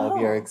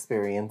of your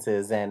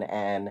experiences,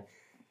 and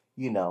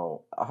you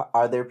know,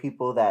 are there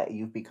people that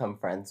you've become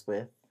friends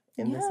with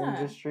in this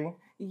industry?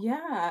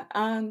 Yeah.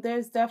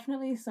 There's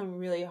definitely some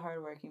really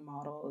hardworking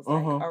models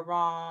like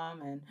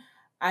Aram and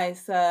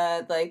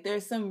Isa. Like,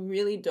 there's some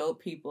really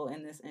dope people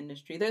in this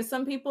industry. There's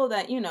some people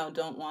that, you know,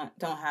 don't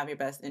have your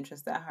best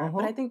interest at heart,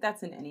 but I think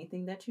that's in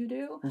anything that you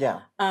do.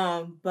 Yeah.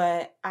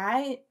 But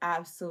I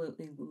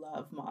absolutely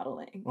love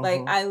modeling.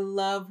 Like, I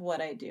love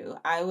what I do.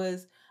 I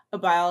was a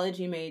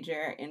biology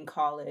major in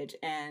college,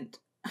 and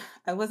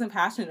I wasn't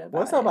passionate about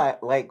What's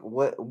about like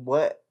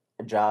what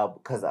job?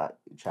 Because I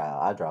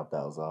dropped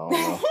out, so I don't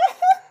know.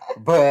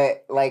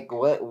 But like,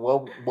 what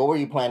were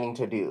you planning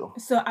to do?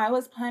 So I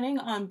was planning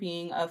on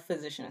being a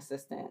physician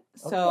assistant.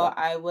 So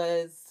I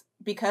was,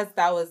 because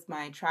that was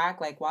my track.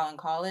 Like, while in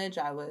college,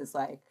 I was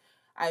like,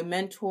 I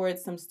mentored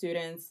some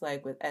students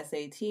like with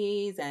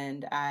SATs,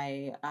 and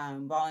I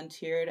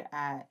volunteered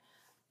at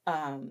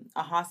a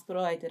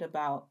hospital. I did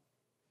about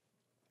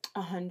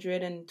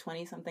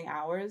 120 something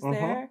hours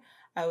there.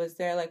 I was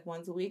there like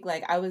once a week.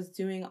 Like, I was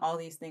doing all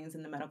these things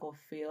in the medical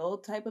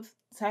field type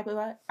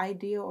of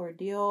idea or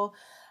deal.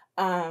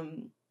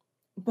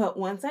 But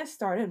once I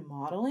started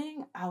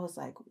modeling, I was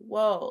like,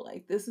 whoa,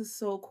 like, this is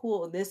so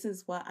cool. This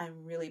is what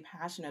I'm really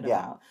passionate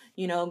about.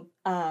 You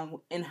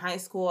know, in high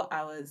school,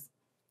 I was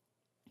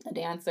a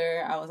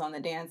dancer. I was on the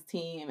dance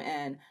team,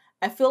 and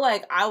I feel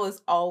like I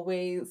was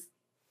always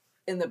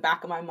in the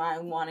back of my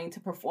mind wanting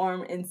to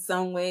perform in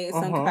some way,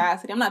 some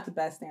capacity. I'm not the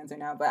best dancer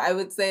now, but I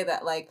would say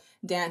that like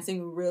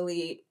dancing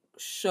really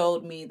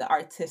showed me the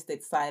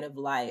artistic side of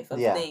life, of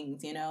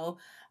things, you know?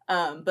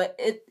 But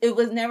it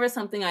was never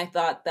something I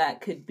thought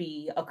that could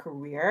be a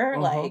career.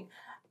 Like,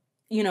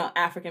 you know,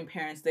 African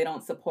parents, they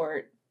don't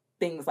support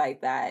things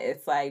like that.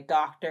 It's like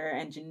doctor,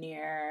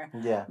 engineer,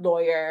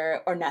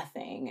 lawyer, or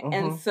nothing.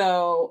 And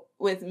so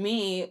with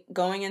me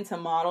going into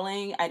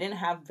modeling, I didn't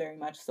have very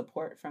much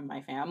support from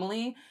my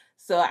family.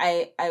 So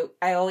I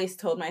always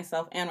told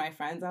myself and my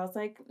friends, I was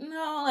like,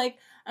 no, like,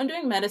 I'm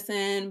doing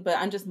medicine, but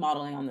I'm just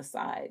modeling on the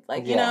side.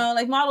 Like, you know,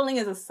 like, modeling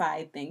is a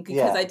side thing,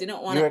 because I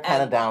didn't want to... You were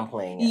kind of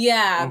downplaying it.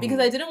 Yeah, because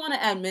I didn't want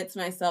to admit to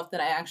myself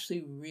that I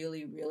actually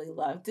really, really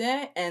loved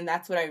it. And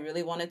that's what I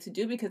really wanted to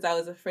do, because I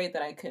was afraid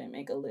that I couldn't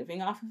make a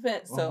living off of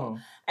it. So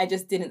I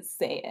just didn't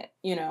say it,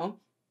 you know?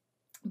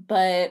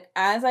 But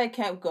as I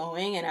kept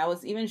going, and I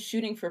was even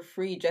shooting for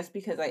free just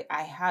because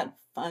I had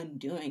fun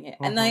doing it.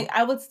 And like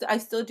I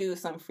still do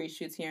some free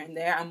shoots here and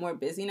there. I'm more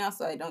busy now,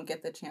 so I don't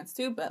get the chance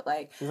to, but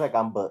like she's like,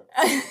 I'm booked.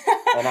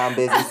 And I'm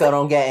busy, so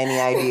don't get any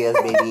ideas,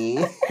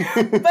 baby.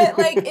 But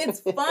like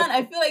it's fun.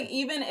 I feel like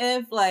even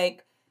if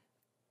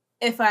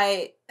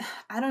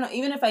I don't know,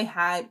 even if I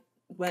had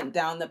went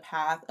down the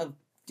path of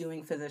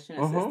doing physician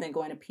assistant,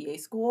 going to PA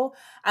school,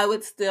 I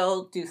would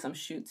still do some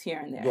shoots here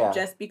and there.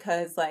 Just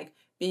because like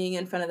being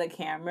in front of the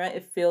camera,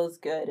 it feels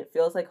good. It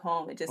feels like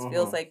home. It just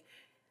feels like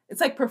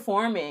it's like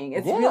performing.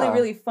 It's really,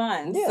 really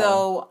fun. Yeah.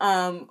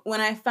 So when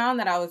I found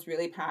that I was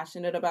really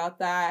passionate about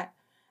that,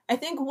 I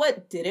think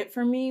what did it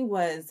for me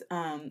was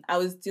I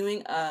was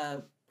doing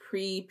a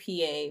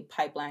pre-PA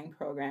pipeline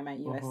program at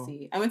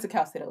USC. I went to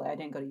Cal State LA. I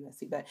didn't go to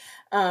USC, but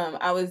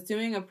I was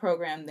doing a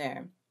program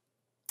there.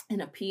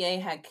 And a PA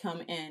had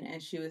come in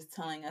and she was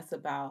telling us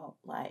about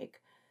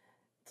like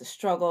the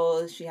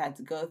struggles she had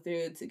to go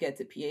through to get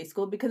to PA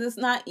school, because it's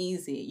not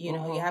easy. You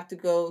know, you have to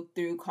go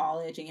through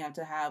college and you have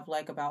to have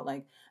like about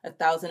like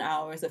 1,000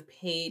 hours of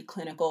paid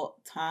clinical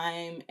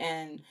time.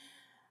 And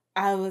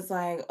I was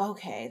like,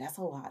 okay, that's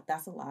a lot.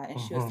 That's a lot. And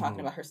she was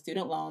talking about her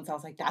student loans. I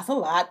was like, that's a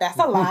lot. That's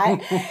a lot.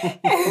 And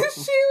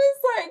she was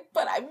like,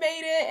 but I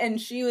made it. And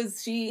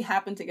she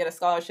happened to get a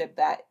scholarship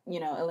that,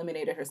 you know,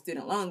 eliminated her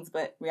student loans.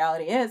 But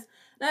reality is,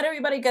 not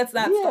everybody gets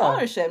that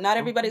scholarship. Not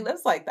everybody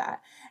lives like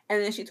that.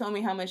 And then she told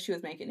me how much she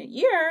was making a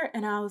year.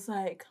 And I was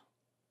like,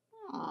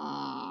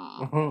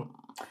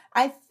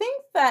 I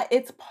think that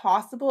it's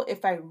possible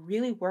if I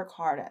really work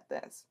hard at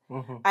this,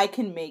 I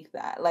can make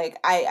that. Like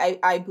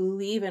I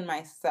believe in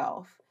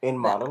myself. In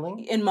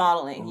modeling? In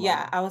modeling,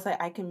 yeah. I was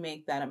like, I can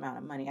make that amount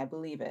of money. I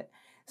believe it.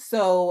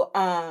 So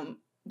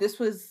this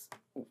was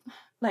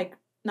like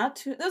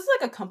this was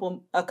like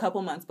a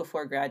couple months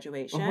before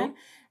graduation.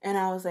 And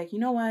I was like, you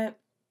know what?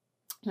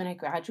 When I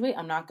graduate,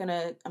 I'm not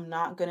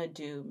gonna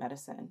do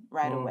medicine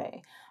right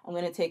away. I'm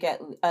gonna take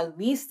at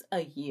least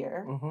a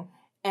year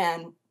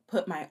and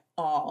put my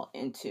all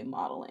into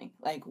modeling.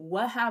 Like,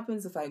 what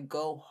happens if I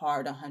go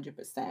hard 100%?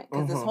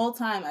 Because this whole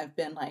time I've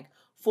been like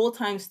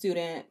full-time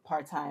student,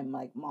 part-time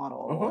like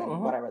model,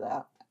 and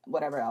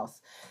whatever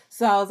else.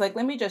 So I was like,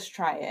 let me just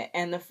try it.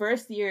 And the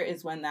first year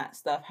is when that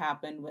stuff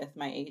happened with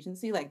my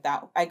agency. Like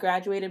that, I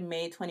graduated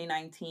May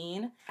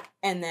 2019,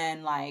 and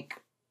then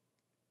like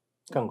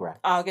congrats.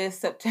 August,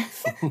 September.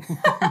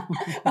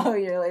 Oh, a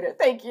year later.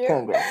 Thank you.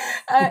 Congrats.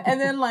 And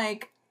then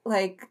like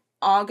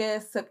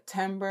August,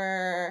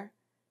 September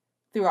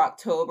through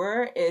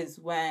October is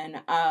when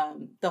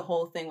the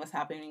whole thing was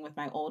happening with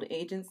my old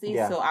agency.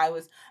 Yeah. So I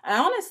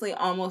honestly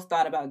almost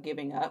thought about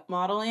giving up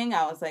modeling.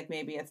 I was like,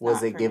 maybe it's not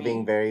for me. Was it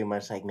giving very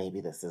much like, maybe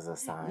this is a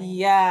sign?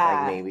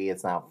 Yeah. Like, maybe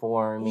it's not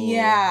for me?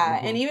 Yeah.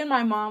 And even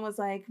my mom was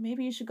like,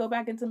 maybe you should go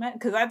back into med.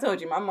 Because I told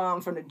you, my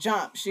mom from the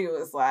jump, she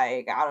was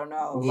like, I don't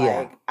know.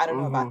 Like, I don't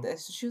know about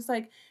this. She was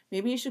like,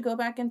 maybe you should go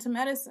back into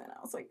medicine.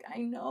 I was like, I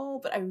know,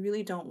 but I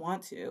really don't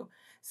want to.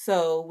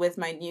 So with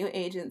my new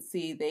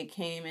agency, they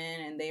came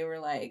in and they were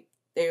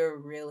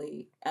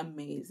really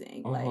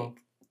amazing.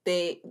 Like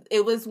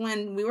it was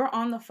when we were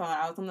on the phone,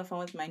 I was on the phone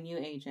with my new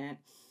agent,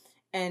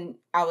 and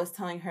I was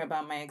telling her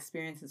about my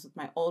experiences with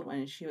my old one.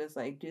 And she was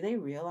like, do they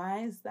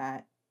realize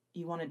that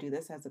you want to do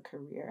this as a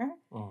career?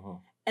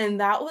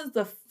 And that was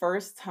the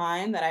first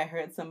time that I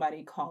heard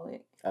somebody call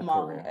it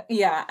modeling.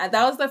 Yeah,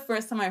 that was the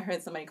first time I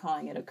heard somebody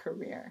calling it a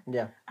career.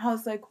 Yeah. I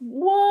was like,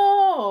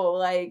 whoa,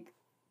 like,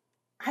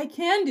 I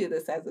can do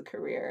this as a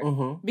career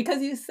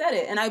because you said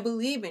it, and I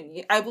believe in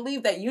you. I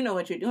believe that you know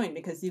what you're doing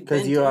because you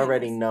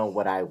already know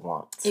what I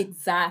want.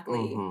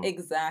 Exactly,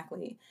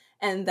 exactly.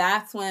 And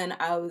that's when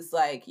I was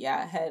like,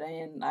 yeah, head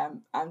in.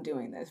 I'm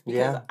doing this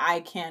because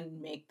I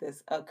can make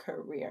this a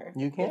career.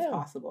 You can, if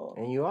possible,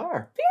 and you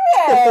are.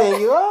 Period.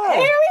 You are.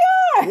 Here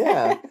we are.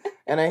 Yeah,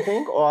 and I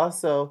think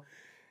also,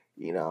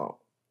 you know,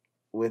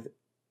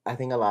 I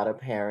think a lot of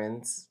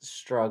parents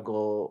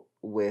struggle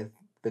with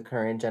the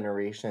current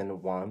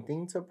generation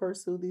wanting to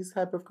pursue these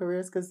type of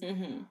careers because,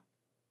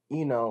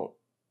 you know,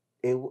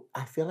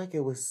 I feel like it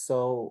was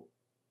so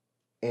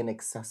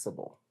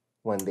inaccessible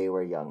when they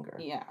were younger.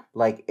 Yeah.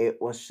 Like, it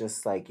was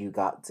just like you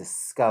got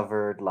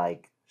discovered,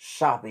 like,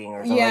 shopping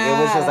or something. Yeah. Like,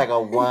 it was just like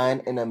a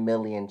 1 in a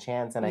million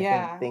chance. And I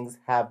think things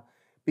have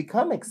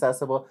become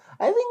accessible.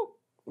 I think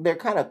they're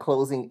kind of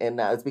closing in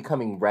now. It's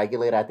becoming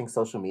regulated. I think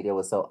social media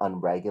was so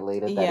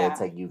unregulated that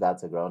it's like you got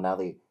to grow. Now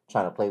they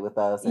trying to play with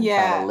us and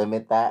trying to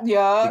limit that.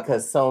 Yeah.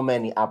 Because so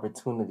many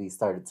opportunities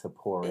started to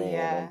pour in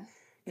and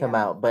come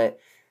out. But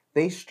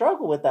they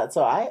struggle with that.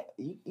 So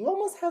you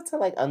almost have to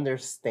like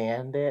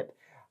understand it.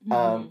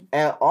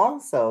 And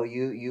also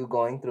you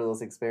going through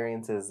those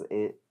experiences,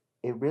 it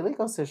really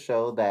goes to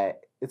show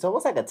that it's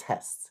almost like a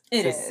test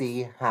to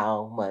see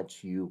how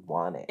much you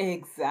want it.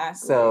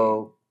 Exactly.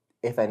 So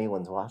if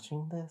anyone's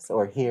watching this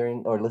or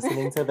hearing or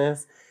listening to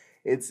this,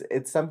 it's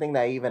something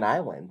that even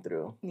I went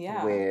through.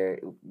 Yeah. Where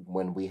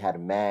when we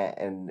had met,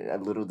 and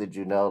little did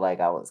you know, like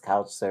I was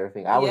couch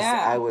surfing.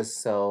 I was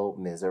so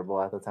miserable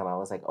at the time. I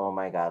was like, oh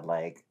my God,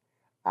 like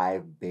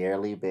I've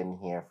barely been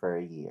here for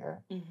a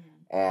year.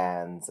 Mm-hmm.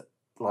 And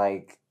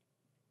like,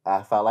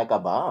 I felt like a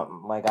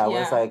bum. Like, I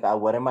was like,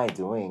 what am I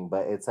doing?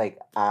 But it's like,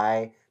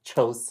 I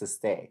chose to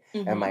stay.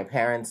 Mm-hmm. And my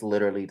parents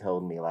literally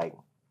told me, like,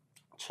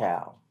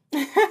 Chow,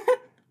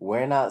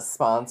 we're not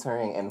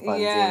sponsoring and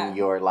funding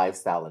your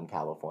lifestyle in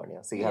California.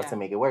 So you have to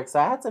make it work. So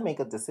I had to make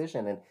a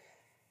decision. And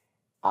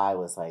I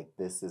was like,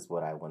 this is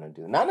what I want to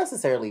do. Not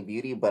necessarily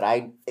beauty, but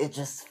it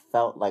just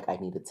felt like I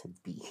needed to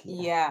be here.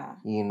 Yeah.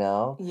 You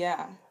know?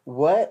 Yeah.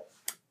 What,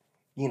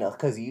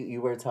 because you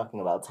were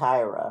talking about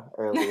Tyra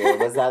earlier.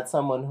 Was that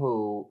someone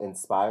who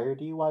inspired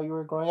you while you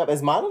were growing up?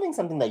 Is modeling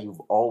something that you've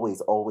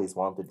always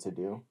wanted to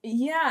do?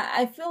 Yeah,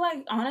 I feel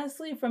like,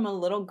 honestly, from a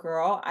little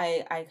girl,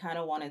 I kind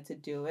of wanted to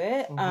do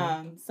it.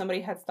 Mm-hmm.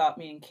 Somebody had stopped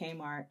me in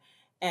Kmart.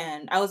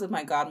 And I was with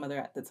my godmother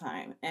at the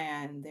time,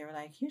 and they were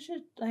like, you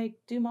should, like,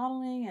 do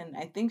modeling. And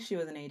I think she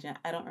was an agent.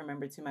 I don't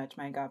remember too much.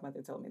 My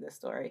godmother told me this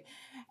story.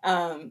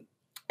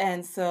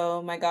 And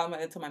so my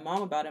godmother told my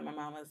mom about it. My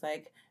mom was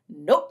like,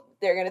 nope,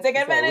 they're going to take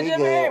advantage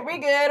of it. We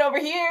good over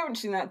here. And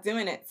she's not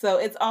doing it. So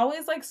it's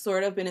always, like,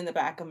 sort of been in the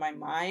back of my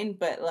mind.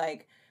 But,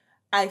 like,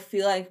 I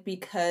feel like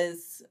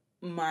because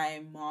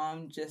my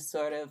mom just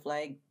sort of,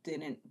 like,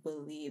 didn't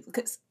believe.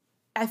 Because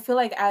I feel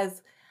like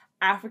as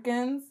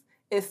Africans,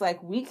 it's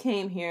like we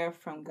came here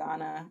from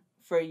Ghana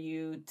for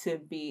you to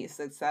be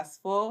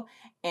successful.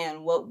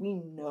 And what we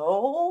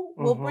know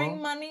will bring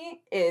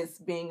money is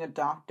being a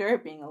doctor,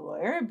 being a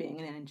lawyer,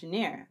 being an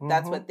engineer. Mm-hmm.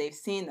 That's what they've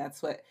seen.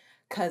 That's what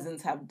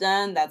cousins have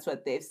done. That's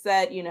what they've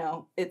said.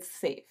 It's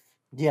safe.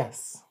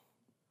 Yes.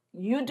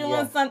 You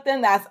doing something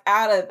that's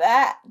out of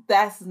that,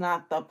 that's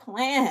not the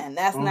plan.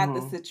 That's not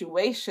the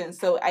situation.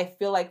 So I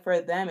feel like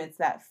for them, it's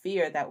that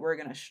fear that we're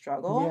going to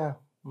struggle. Yeah.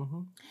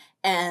 Mm-hmm.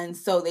 And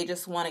so they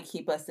just want to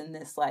keep us in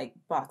this, like,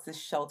 box, this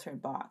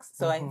sheltered box.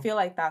 So I feel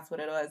like that's what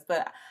it was.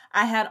 But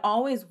I had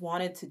always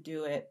wanted to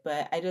do it,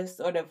 but I just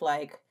sort of,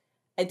 like,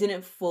 I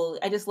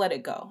just let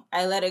it go.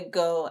 I let it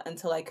go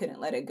until I couldn't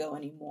let it go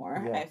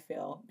anymore, I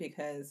feel,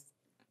 because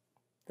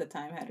the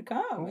time had to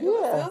come. It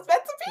was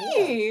meant to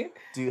be. Yeah.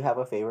 Do you have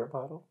a favorite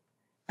model?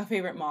 A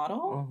favorite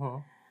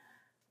model?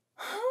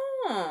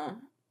 I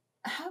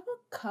have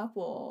a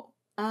couple.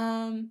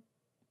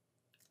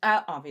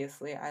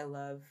 Obviously, I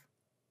love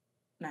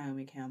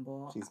Naomi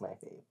Campbell. She's my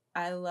fave.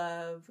 I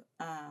love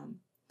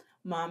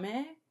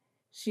Mame.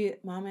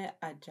 Mame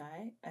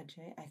Ajayi.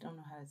 I don't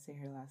know how to say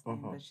her last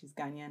name, but she's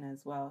Ghanaian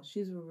as well.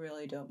 She's a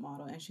really dope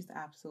model, and she's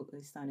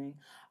absolutely stunning.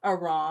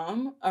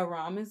 Aram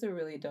is a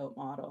really dope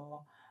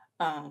model.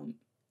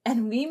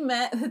 And we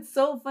met. It's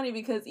so funny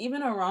because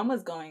even Aram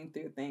was going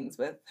through things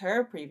with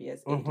her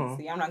previous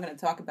agency. I'm not going to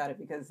talk about it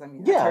because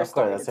that's her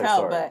story to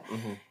tell. But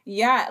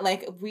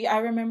I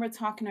remember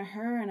talking to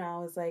her and I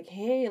was like,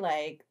 hey,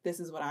 like,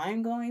 this is what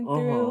I'm going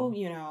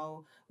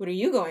through. What are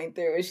you going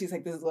through? And she's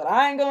like, this is what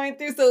I'm going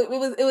through. So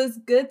it was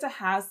good to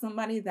have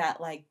somebody that,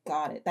 like,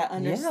 got it, that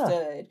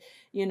understood.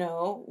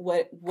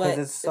 What because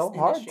it's so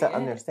hard to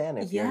understand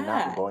if you're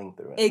not going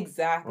through it.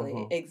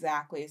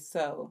 Exactly.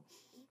 So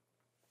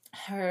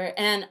her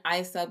and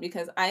Isa,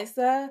 because I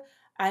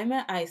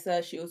met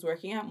Isa, she was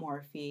working at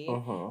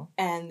Morphe,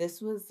 and this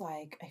was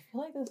like, I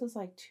feel like this was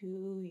like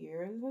 2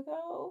 years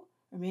ago,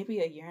 or maybe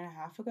a year and a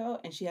half ago,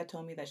 and she had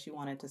told me that she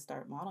wanted to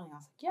start modeling. I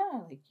was like, yeah,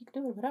 like, you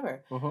can do it,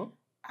 whatever.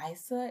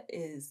 Isa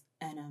is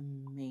an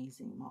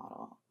amazing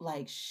model.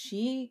 Like,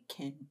 she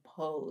can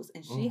pose,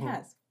 and she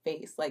has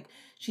face. Like,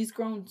 she's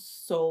grown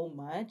so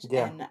much,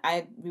 and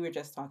we were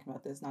just talking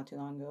about this not too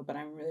long ago, but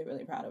I'm really,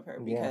 really proud of her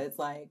because,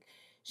 like,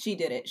 she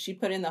did it. She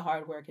put in the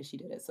hard work and she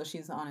did it. So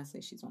she's one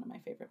of my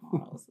favorite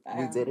models.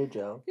 We did it,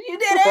 Joe. You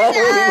did it,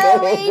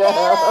 Joe. We did it.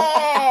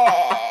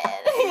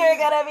 You're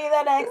going to be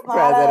the next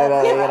President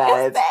of the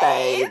United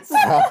States.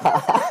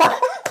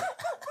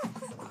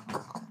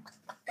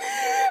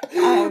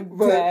 I'm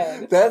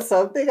dead. That's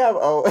something I've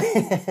always...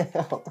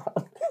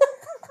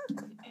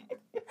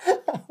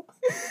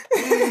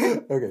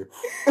 Okay.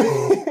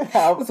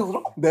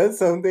 That's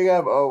something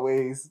I've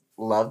always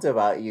loved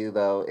about you,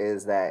 though,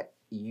 is that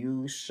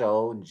you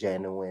show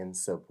genuine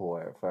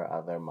support for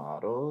other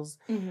models.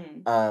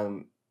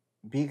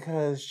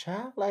 Because,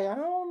 child, like, I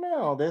don't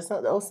know, there's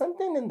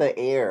something in the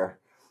air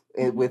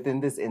within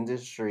this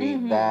industry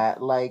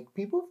that, like,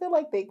 people feel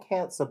like they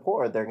can't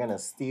support, or they're gonna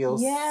steal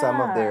some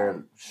of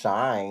their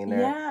shine,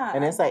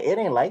 and it's like, it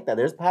ain't like that.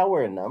 There's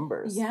power in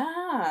numbers.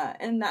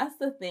 And that's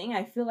the thing.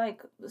 I feel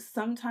like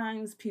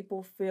sometimes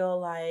people feel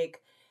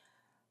like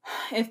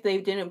if they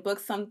didn't book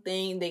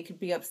something, they could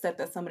be upset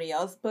that somebody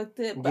else booked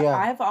it. But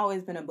I've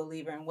always been a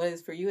believer in what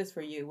is for you is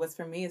for you. What's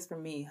for me is for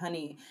me,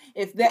 honey.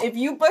 If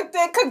you booked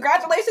it,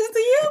 congratulations to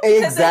you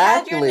because it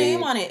had your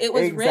name on it. It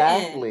was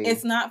written.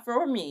 It's not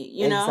for me,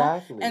 you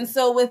know. And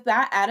so with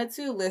that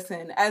attitude,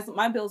 listen, as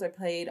my bills are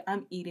paid,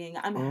 I'm eating,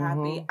 I'm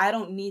happy. I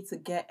don't need to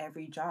get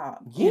every job.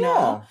 You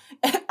know,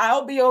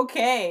 I'll be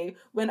okay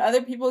when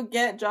other people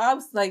get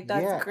jobs. Like,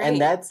 that's great. And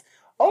that's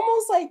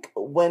almost like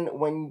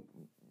when.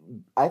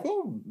 I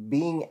think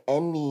being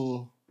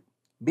in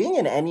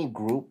any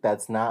group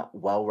that's not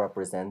well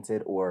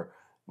represented or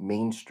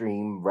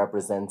mainstream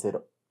represented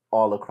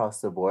all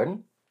across the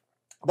board,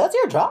 that's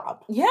your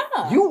job.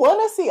 Yeah. You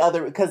want to see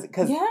other,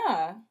 because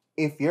yeah.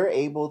 if you're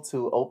able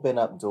to open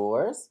up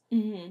doors,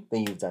 Mm-hmm.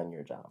 then you've done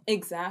your job.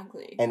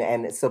 Exactly.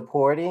 And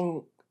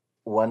supporting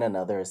one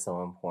another is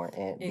so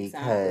important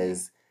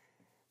because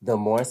the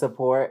more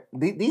support,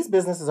 these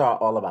businesses are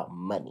all about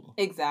money.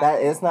 Exactly.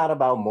 That it's not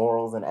about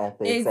morals and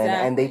ethics,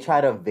 and they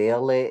try to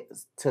veil it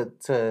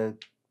to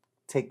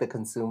take the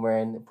consumer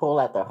and pull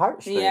at their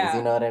heartstrings. Yeah.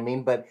 You know what I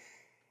mean? But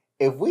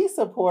if we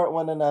support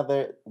one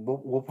another,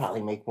 we'll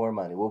probably make more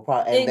money.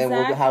 Then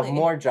we'll have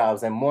more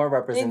jobs and more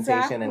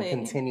representation and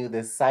continue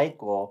this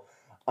cycle.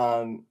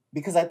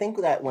 Because I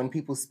think that when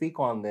people speak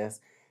on this,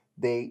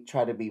 they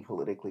try to be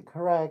politically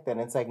correct, and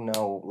it's like,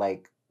 no,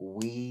 like,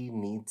 we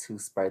need to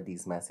spread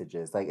these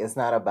messages. Like, it's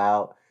not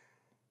about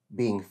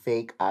being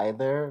fake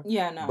either.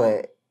 Yeah, no.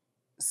 But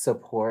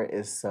support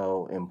is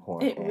so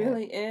important. It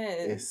really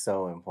is. It's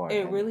so important.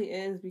 It really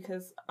is,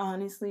 because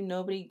honestly,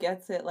 nobody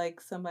gets it like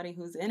somebody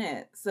who's in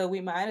it. So we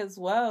might as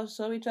well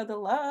show each other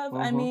love.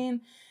 Mm-hmm. I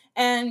mean,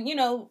 and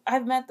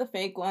I've met the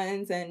fake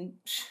ones, and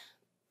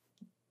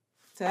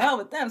to hell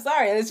with them.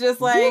 Sorry. It's just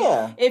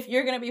like, if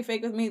you're going to be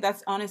fake with me,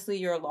 that's honestly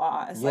your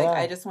loss. Yeah. Like,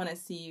 I just want to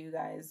see you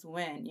guys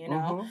win,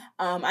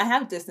 Mm-hmm. I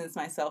have distanced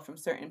myself from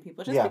certain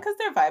people just because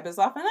their vibe is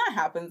off, and that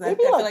happens. I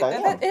feel like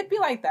that it'd be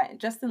like that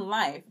just in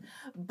life.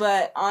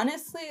 But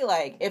honestly,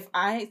 like, if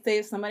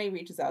somebody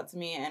reaches out to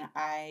me and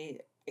I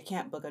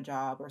can't book a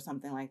job or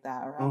something like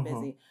that, or I'm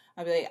busy,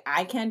 I'll be like,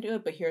 I can't do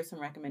it, but here's some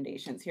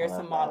recommendations. Here's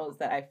some models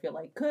that I feel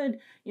like could,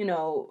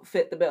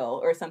 fit the bill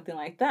or something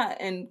like that,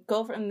 and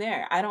go from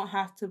there. I don't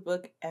have to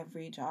book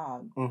every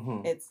job.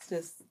 Mm-hmm. It's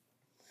just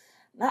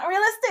not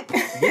realistic.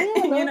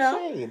 Yeah, no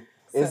shade.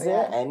 Is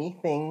there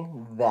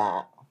anything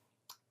that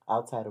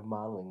outside of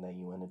modeling that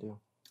you want to do?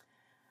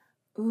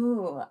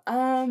 Ooh,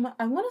 I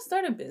want to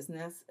start a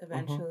business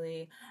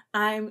eventually.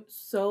 Mm-hmm. I'm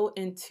so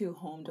into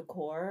home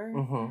decor.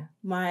 Mm-hmm.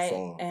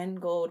 My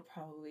end goal would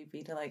probably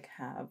be to like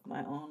have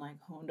my own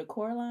like home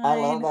decor line. I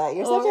love that.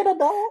 You're such an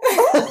adult.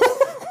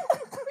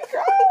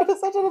 You're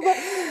such an adult.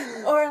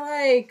 Or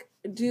like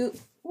do.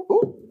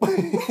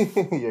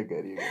 You're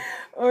good.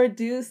 Or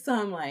do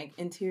some like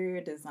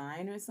interior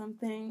design or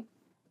something.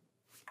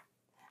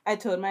 I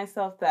told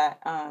myself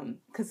that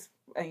because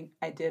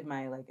I did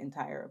my like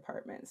entire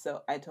apartment,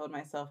 so I told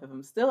myself if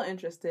I'm still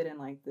interested in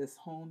like this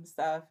home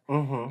stuff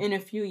in a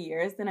few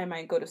years, then I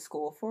might go to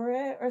school for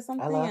it or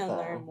something and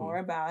learn more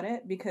about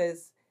it,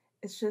 because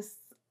it's just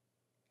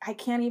I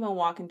can't even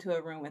walk into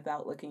a room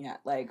without looking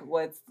at like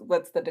what's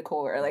the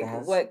decor, like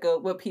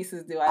what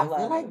pieces do I love. I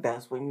feel like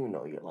that's when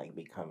you're like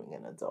becoming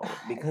an adult,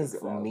 because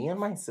me and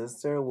my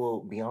sister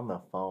will be on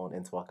the phone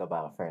and talk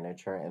about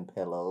furniture and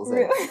pillows.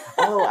 And,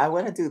 I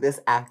want to do this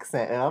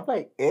accent, and I'm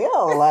like,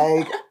 ew,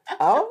 like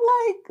I'm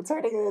like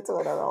turning it into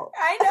an adult.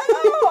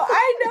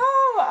 I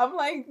know. I'm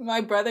like, my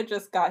brother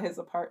just got his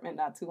apartment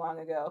not too long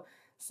ago,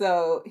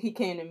 so he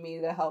came to me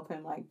to help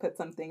him like put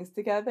some things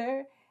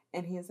together.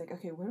 And he was like,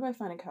 okay, where do I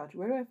find a couch?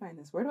 Where do I find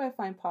this? Where do I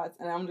find pots?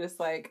 And I'm just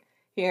like,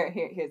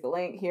 here's the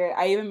link. Here,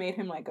 I even made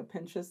him like a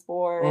Pinterest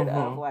board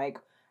of like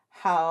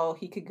how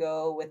he could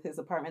go with his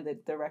apartment, the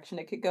direction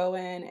it could go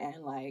in.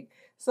 And like,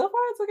 so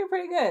far it's looking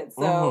pretty good.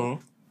 So,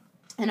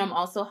 and I'm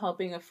also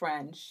helping a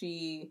friend.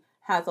 She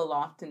has a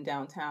loft in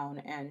downtown,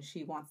 and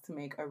she wants to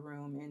make a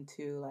room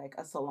into like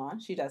a salon.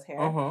 She does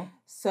hair.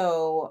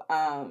 So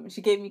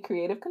she gave me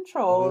creative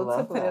control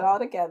to put it all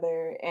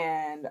together,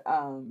 and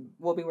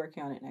we'll be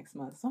working on it next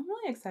month. So I'm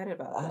really excited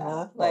about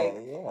that. Like,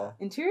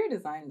 interior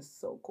design is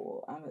so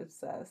cool. I'm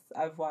obsessed.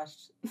 I've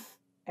watched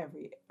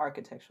every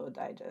Architectural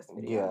Digest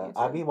video.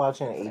 Yeah, I'll be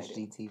watching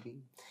HGTV.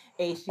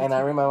 And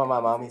I remember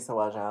my mom used to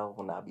watch. I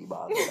will not be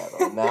bothered at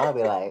all. Now I'll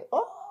be like,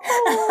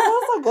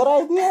 that's a good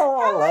idea.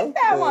 I like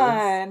that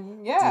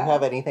one. Yeah. Do you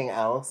have anything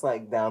else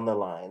like down the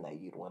line that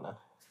you'd want to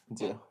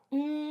do?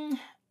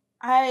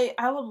 I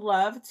would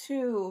love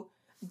to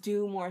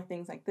do more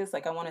things like this.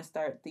 Like, I want to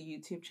start the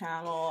YouTube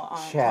channel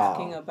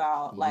talking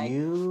about like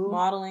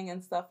modeling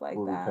and stuff like that.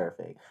 Will be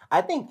perfect. I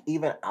think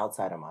even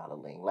outside of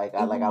modeling, like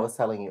I was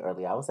telling you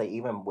earlier, I would say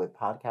even with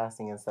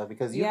podcasting and stuff,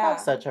 because you have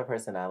such a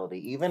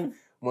personality. Even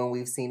when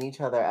we've seen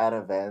each other at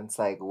events,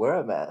 like we're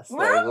a mess.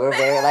 We're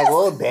very like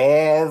we'll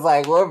dance.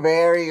 Like we're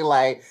very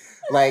like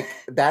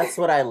that's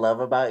what I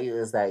love about you,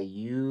 is that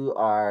you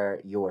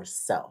are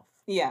yourself.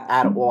 Yeah.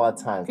 At all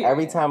times. Period.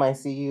 Every time I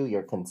see you,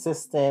 you're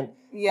consistent.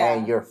 Yeah.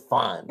 And you're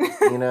fun.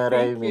 You know what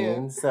I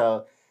mean?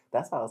 So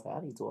that's why I was like,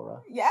 I need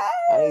Dora. Yeah.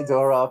 I need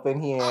Dora up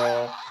in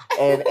here.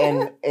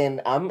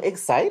 And I'm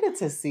excited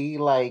to see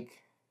like,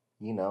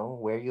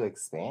 where you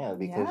expand,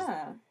 because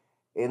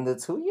in the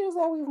 2 years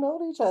that we've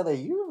known each other,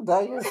 you've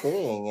done your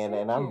thing,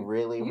 and I'm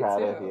really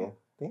proud of you.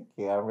 Thank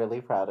you. I'm really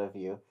proud of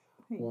you.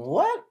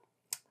 What?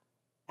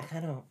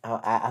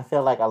 I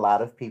feel like a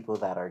lot of people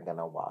that are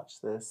gonna watch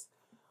this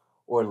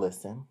or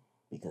listen,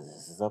 because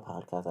this is a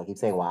podcast. I keep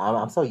saying, wow,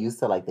 I'm so used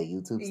to like the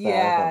YouTube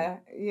stuff.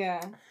 Yeah.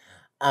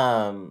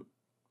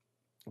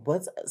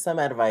 What's some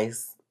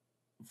advice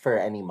for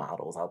any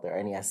models out there,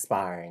 any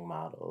aspiring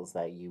models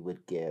that you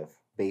would give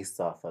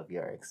based off of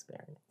your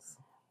experience?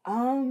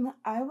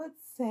 I would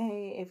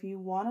say if you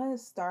want to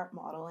start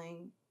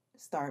modeling.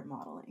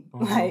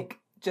 Mm-hmm. Like,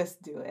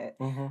 just do it.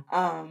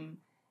 Mm-hmm.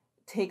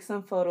 Take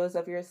some photos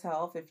of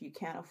yourself if you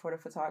can't afford a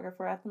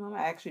photographer at the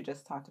moment. I actually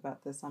just talked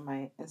about this on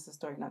my Insta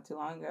story not too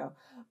long ago.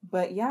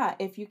 But yeah,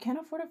 if you can't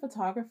afford a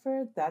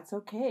photographer, that's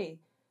okay.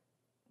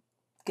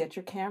 Get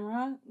your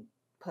camera,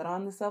 put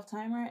on the self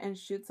timer, and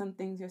shoot some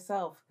things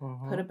yourself.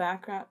 Mm-hmm. Put a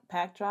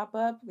backdrop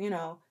up,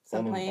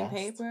 some plain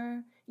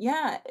paper.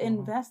 Yeah,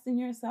 invest in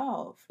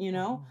yourself,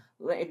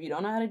 If you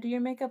don't know how to do your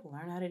makeup,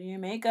 learn how to do your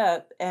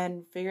makeup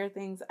and figure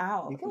things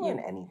out. You can learn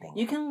anything.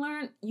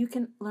 You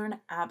can learn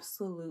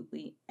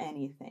absolutely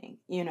anything,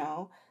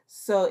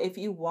 So if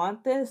you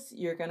want this,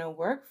 you're going to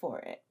work for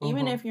it.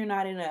 Even if you're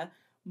not in a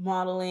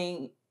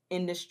modeling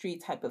industry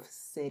type of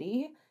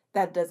city,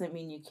 that doesn't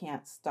mean you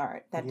can't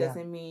start. That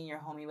doesn't mean your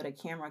homie with a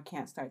camera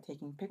can't start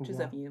taking pictures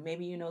of you.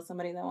 Maybe you know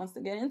somebody that wants to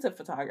get into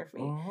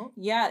photography.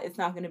 Yeah, it's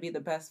not going to be the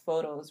best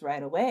photos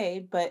right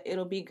away, but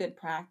it'll be good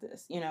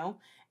practice,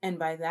 And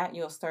by that,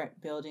 you'll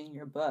start building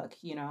your book.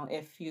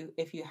 If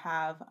you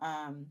have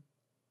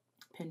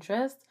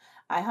Pinterest,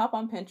 I hop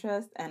on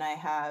Pinterest and I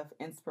have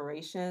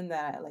inspiration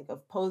that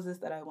of poses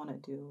that I want to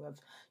do, of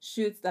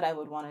shoots that I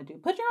would want to do.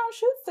 Put your own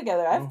shoots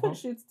together. I've put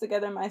shoots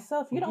together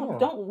myself. You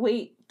don't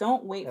wait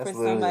That's for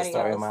somebody the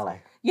story else. of my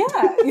life.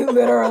 Yeah, you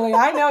literally.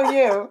 I know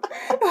you.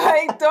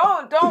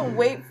 Don't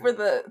wait for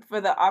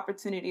the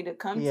opportunity to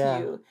come to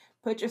you.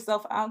 Put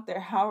yourself out there.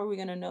 How are we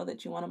going to know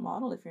that you want to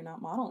model if you're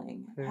not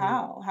modeling?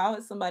 How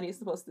is somebody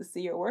supposed to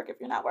see your work if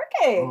you're not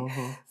working?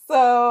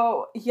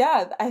 So,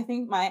 yeah, I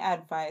think my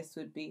advice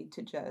would be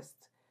to just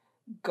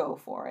go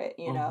for it,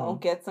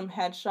 Get some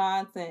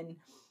headshots and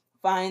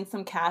find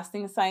some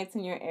casting sites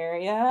in your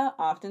area.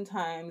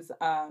 Oftentimes,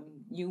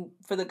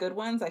 for the good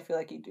ones, I feel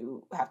like you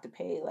do have to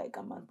pay like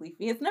a monthly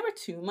fee. It's never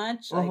too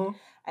much. Like,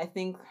 I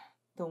think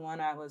the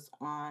one I was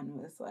on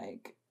was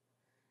like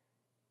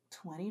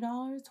 $20,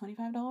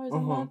 $25 a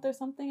month or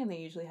something, and they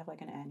usually have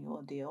like an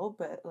annual deal.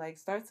 But like,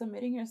 start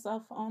submitting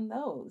yourself on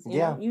those. You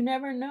know, you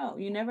never know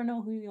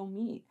who you'll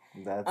meet.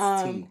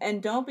 That's tea.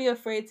 And don't be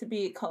afraid to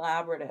be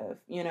collaborative.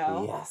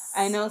 Yes,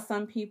 I know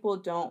some people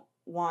don't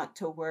want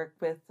to work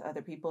with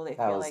other people. They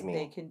feel like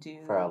they can do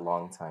for a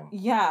long time.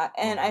 Yeah,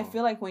 and I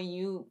feel like when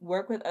you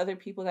work with other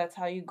people, that's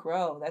how you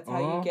grow. That's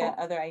how you get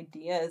other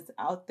ideas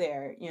out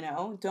there.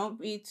 Don't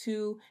be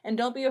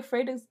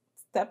afraid to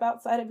step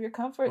outside of your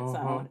comfort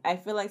zone. I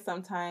feel like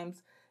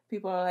sometimes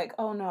people are like,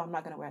 "Oh no, I'm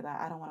not gonna wear that.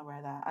 I don't want to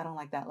wear that. I don't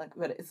like that."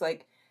 But it's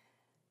like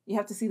you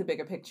have to see the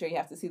bigger picture. You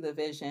have to see the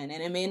vision,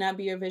 and it may not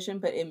be your vision,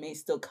 but it may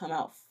still come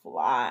out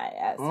fly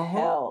as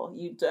hell.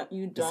 You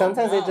don't.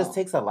 Sometimes it just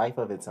takes a life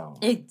of its own.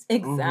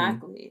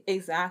 Exactly.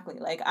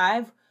 Like,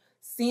 I've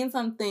seen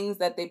some things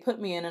that they put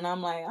me in, and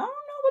I'm like, I don't know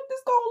what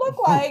this gonna look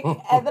like,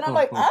 and then I'm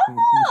like,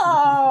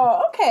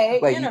 oh, okay.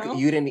 But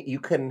you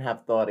couldn't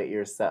have thought it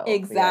yourself.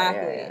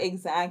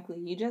 Exactly.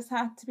 You just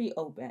have to be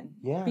open.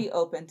 Yeah. Be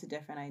open to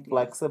different ideas.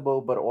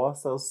 Flexible, but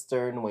also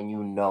stern when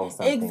you know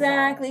something.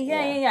 Exactly.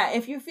 Yeah.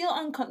 If you feel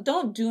uncomfortable,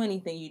 don't do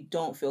anything you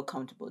don't feel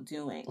comfortable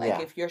doing.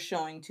 Like, if you're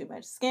showing too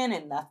much skin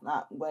and that's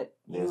not what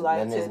you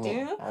like to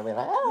do, I'll be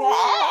like,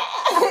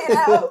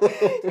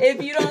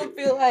 if you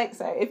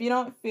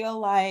don't feel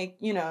like,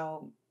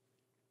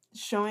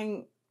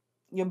 showing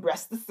your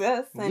breast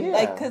assist and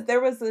because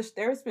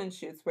there's been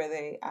shoots where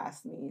they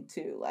asked me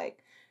to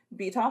like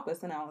be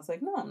topless, and I was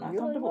like, no, I'm not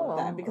comfortable with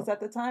that, because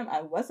at the time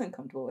I wasn't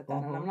comfortable with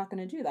that, and I'm not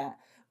going to do that.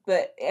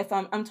 But if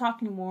I'm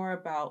talking more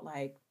about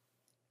like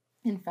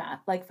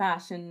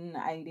fashion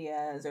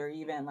ideas, or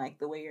even like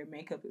the way your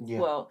makeup is,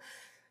 well,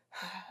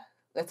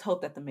 let's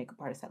hope that the makeup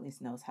artist at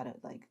least knows how to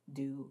like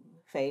do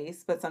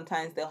face. But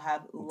sometimes they'll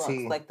have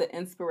looks like the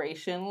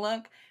inspiration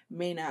look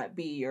may not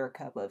be your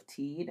cup of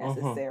tea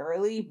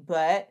necessarily,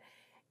 but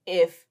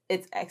if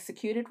it's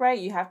executed right,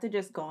 you have to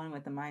just go in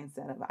with the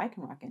mindset of I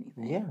can rock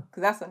anything. Yeah,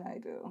 because that's what I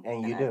do.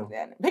 And you do.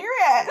 Period.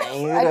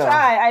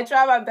 I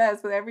try my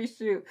best with every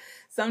shoot.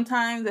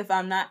 Sometimes if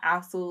I'm not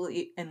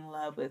absolutely in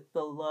love with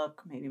the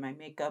look, maybe my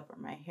makeup or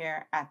my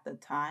hair at the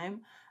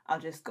time, I'll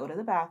just go to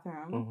the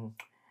bathroom.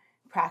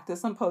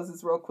 Practice some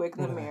poses real quick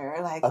in the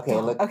mirror. Like, they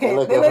look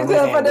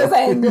good from this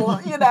angle.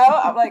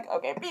 I'm like,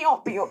 okay,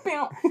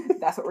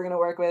 that's what we're going to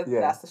work with.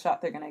 Yeah. That's the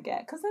shot they're going to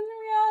get. Because in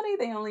reality,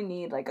 they only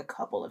need like a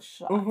couple of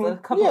shots, a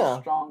couple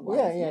of strong ones,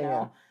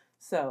 Yeah.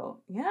 So,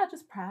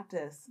 just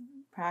practice.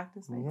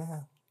 Practice makes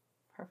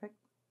perfect.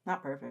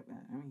 Not perfect, but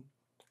I mean,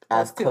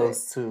 as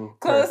close to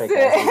perfect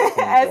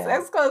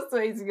as close to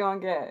it as you're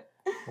going to get.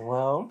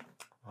 Well,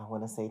 I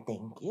want to say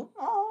thank you.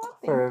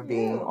 For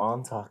being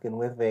on Talking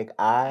with Vic.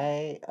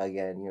 I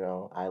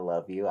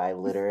love you. I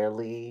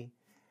literally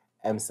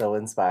am so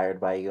inspired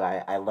by you.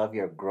 I love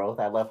your growth.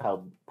 I love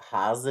how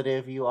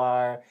positive you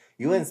are.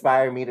 You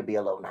inspire me to be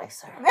a little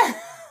nicer,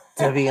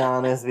 to be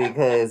honest,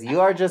 because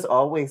you are just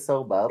always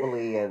so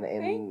bubbly and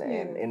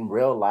in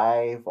real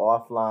life,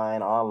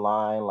 offline,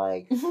 online.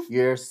 Like,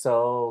 you're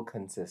so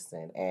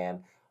consistent.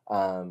 And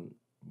I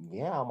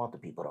want the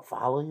people to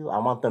follow you. I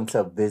want them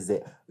to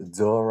visit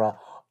Dora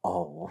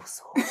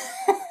also.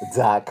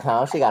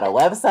 .com. She got a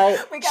website.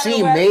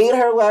 She made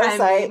her website.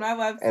 I made my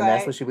website. And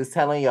that's what she was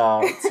telling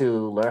y'all,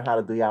 to learn how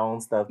to do your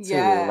own stuff too.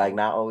 Yeah. Like,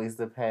 not always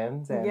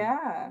depends. And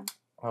yeah.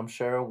 I'm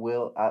sure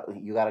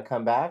you got to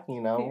come back,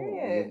 you know.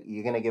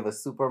 You're going to give a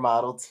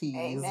supermodel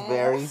tease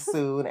very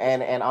soon,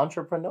 and an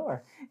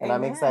entrepreneur. And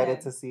I'm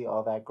excited to see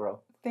all that grow.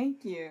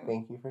 Thank you.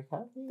 Thank you for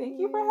coming. Thank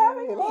you for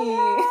having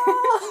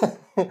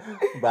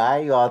me. Bye,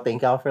 y'all.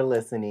 Thank y'all for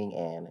listening.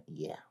 And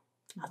yeah,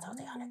 I'll talk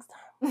to y'all next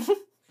time.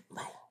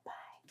 Bye.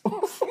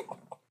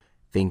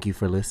 Thank you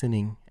for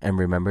listening. And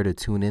remember to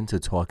tune in to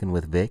Talking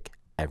with Vic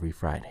every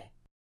Friday.